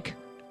to hike,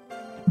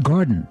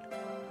 garden,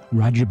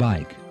 ride your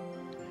bike?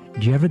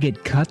 Do you ever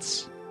get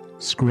cuts,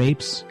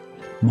 scrapes,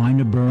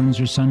 minor burns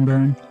or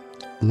sunburn?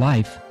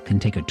 Life can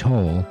take a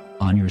toll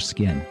on your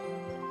skin.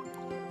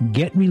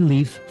 Get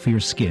relief for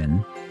your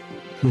skin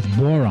with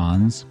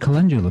Boron's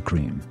Calendula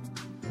Cream,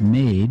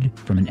 made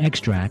from an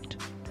extract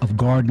of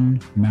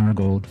garden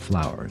marigold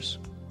flowers.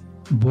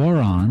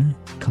 Boron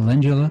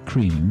Calendula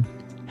Cream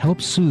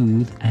helps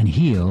soothe and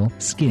heal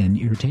skin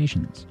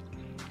irritations.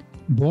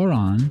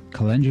 Boron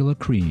Calendula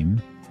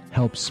Cream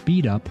helps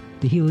speed up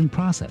the healing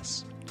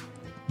process.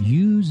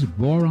 Use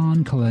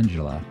Boron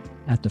Calendula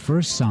at the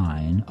first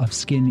sign of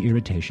skin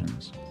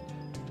irritations.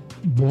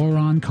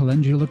 Boron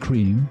Calendula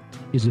Cream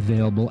is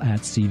available at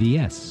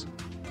CVS,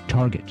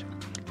 Target,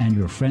 and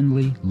your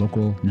friendly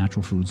local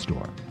natural food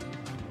store.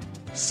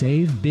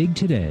 Save big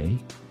today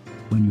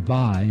when you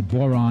buy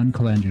Boron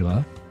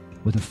Calendula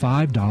with a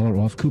 $5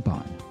 off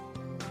coupon.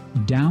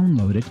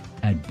 Download it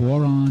at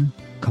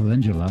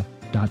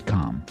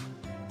boroncalendula.com.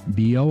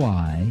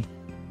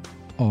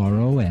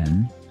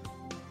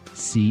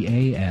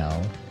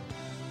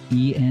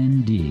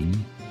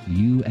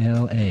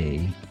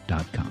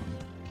 BOIRONCALENDULA.com.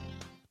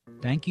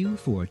 Thank you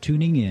for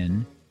tuning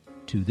in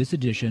to this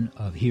edition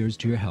of Here's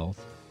to Your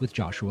Health with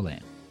Joshua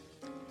Lane.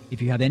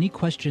 If you have any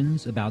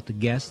questions about the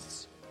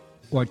guests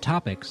or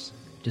topics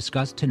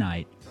discussed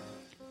tonight,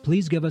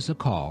 please give us a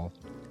call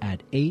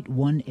at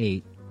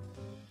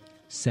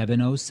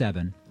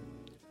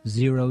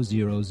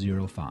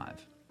 818-707-0005.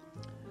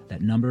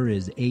 That number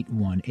is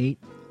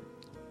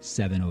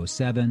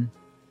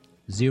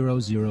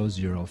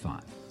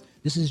 818-707-0005.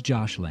 This is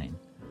Josh Lane.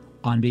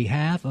 On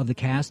behalf of the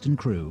cast and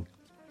crew,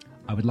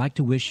 I would like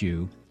to wish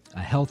you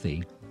a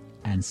healthy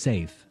and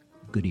safe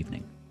good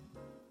evening.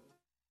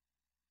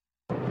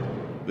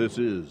 This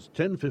is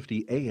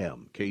 1050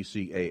 AM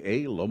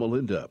KCAA Loma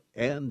Linda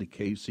and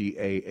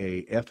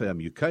KCAA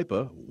FM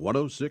Yucaipa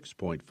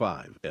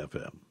 106.5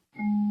 FM.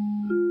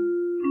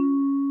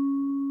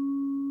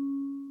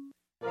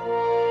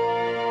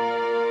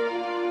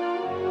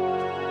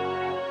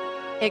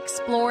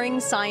 Exploring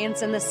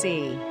Science in the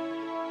Sea.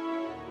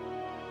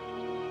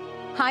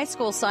 High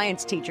school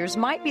science teachers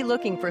might be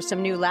looking for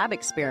some new lab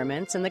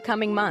experiments in the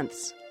coming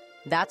months.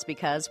 That's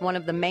because one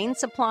of the main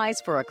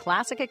supplies for a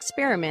classic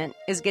experiment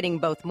is getting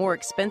both more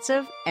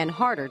expensive and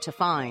harder to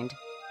find.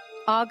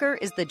 Agar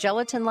is the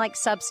gelatin-like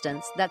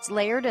substance that's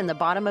layered in the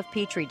bottom of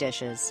Petri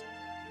dishes.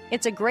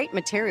 It's a great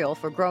material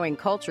for growing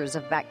cultures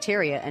of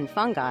bacteria and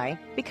fungi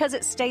because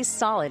it stays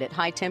solid at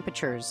high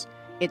temperatures.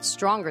 It's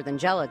stronger than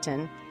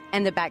gelatin,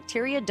 and the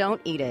bacteria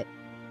don't eat it.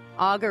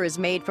 Agar is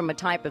made from a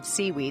type of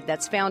seaweed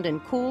that's found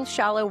in cool,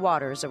 shallow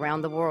waters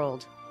around the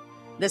world.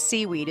 The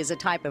seaweed is a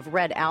type of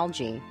red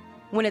algae.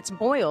 When it's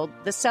boiled,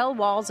 the cell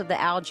walls of the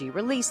algae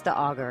release the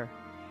agar.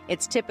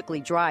 It's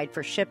typically dried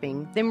for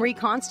shipping, then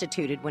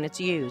reconstituted when it's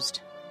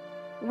used.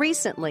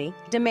 Recently,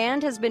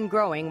 demand has been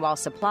growing while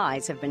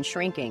supplies have been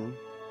shrinking.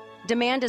 Demand is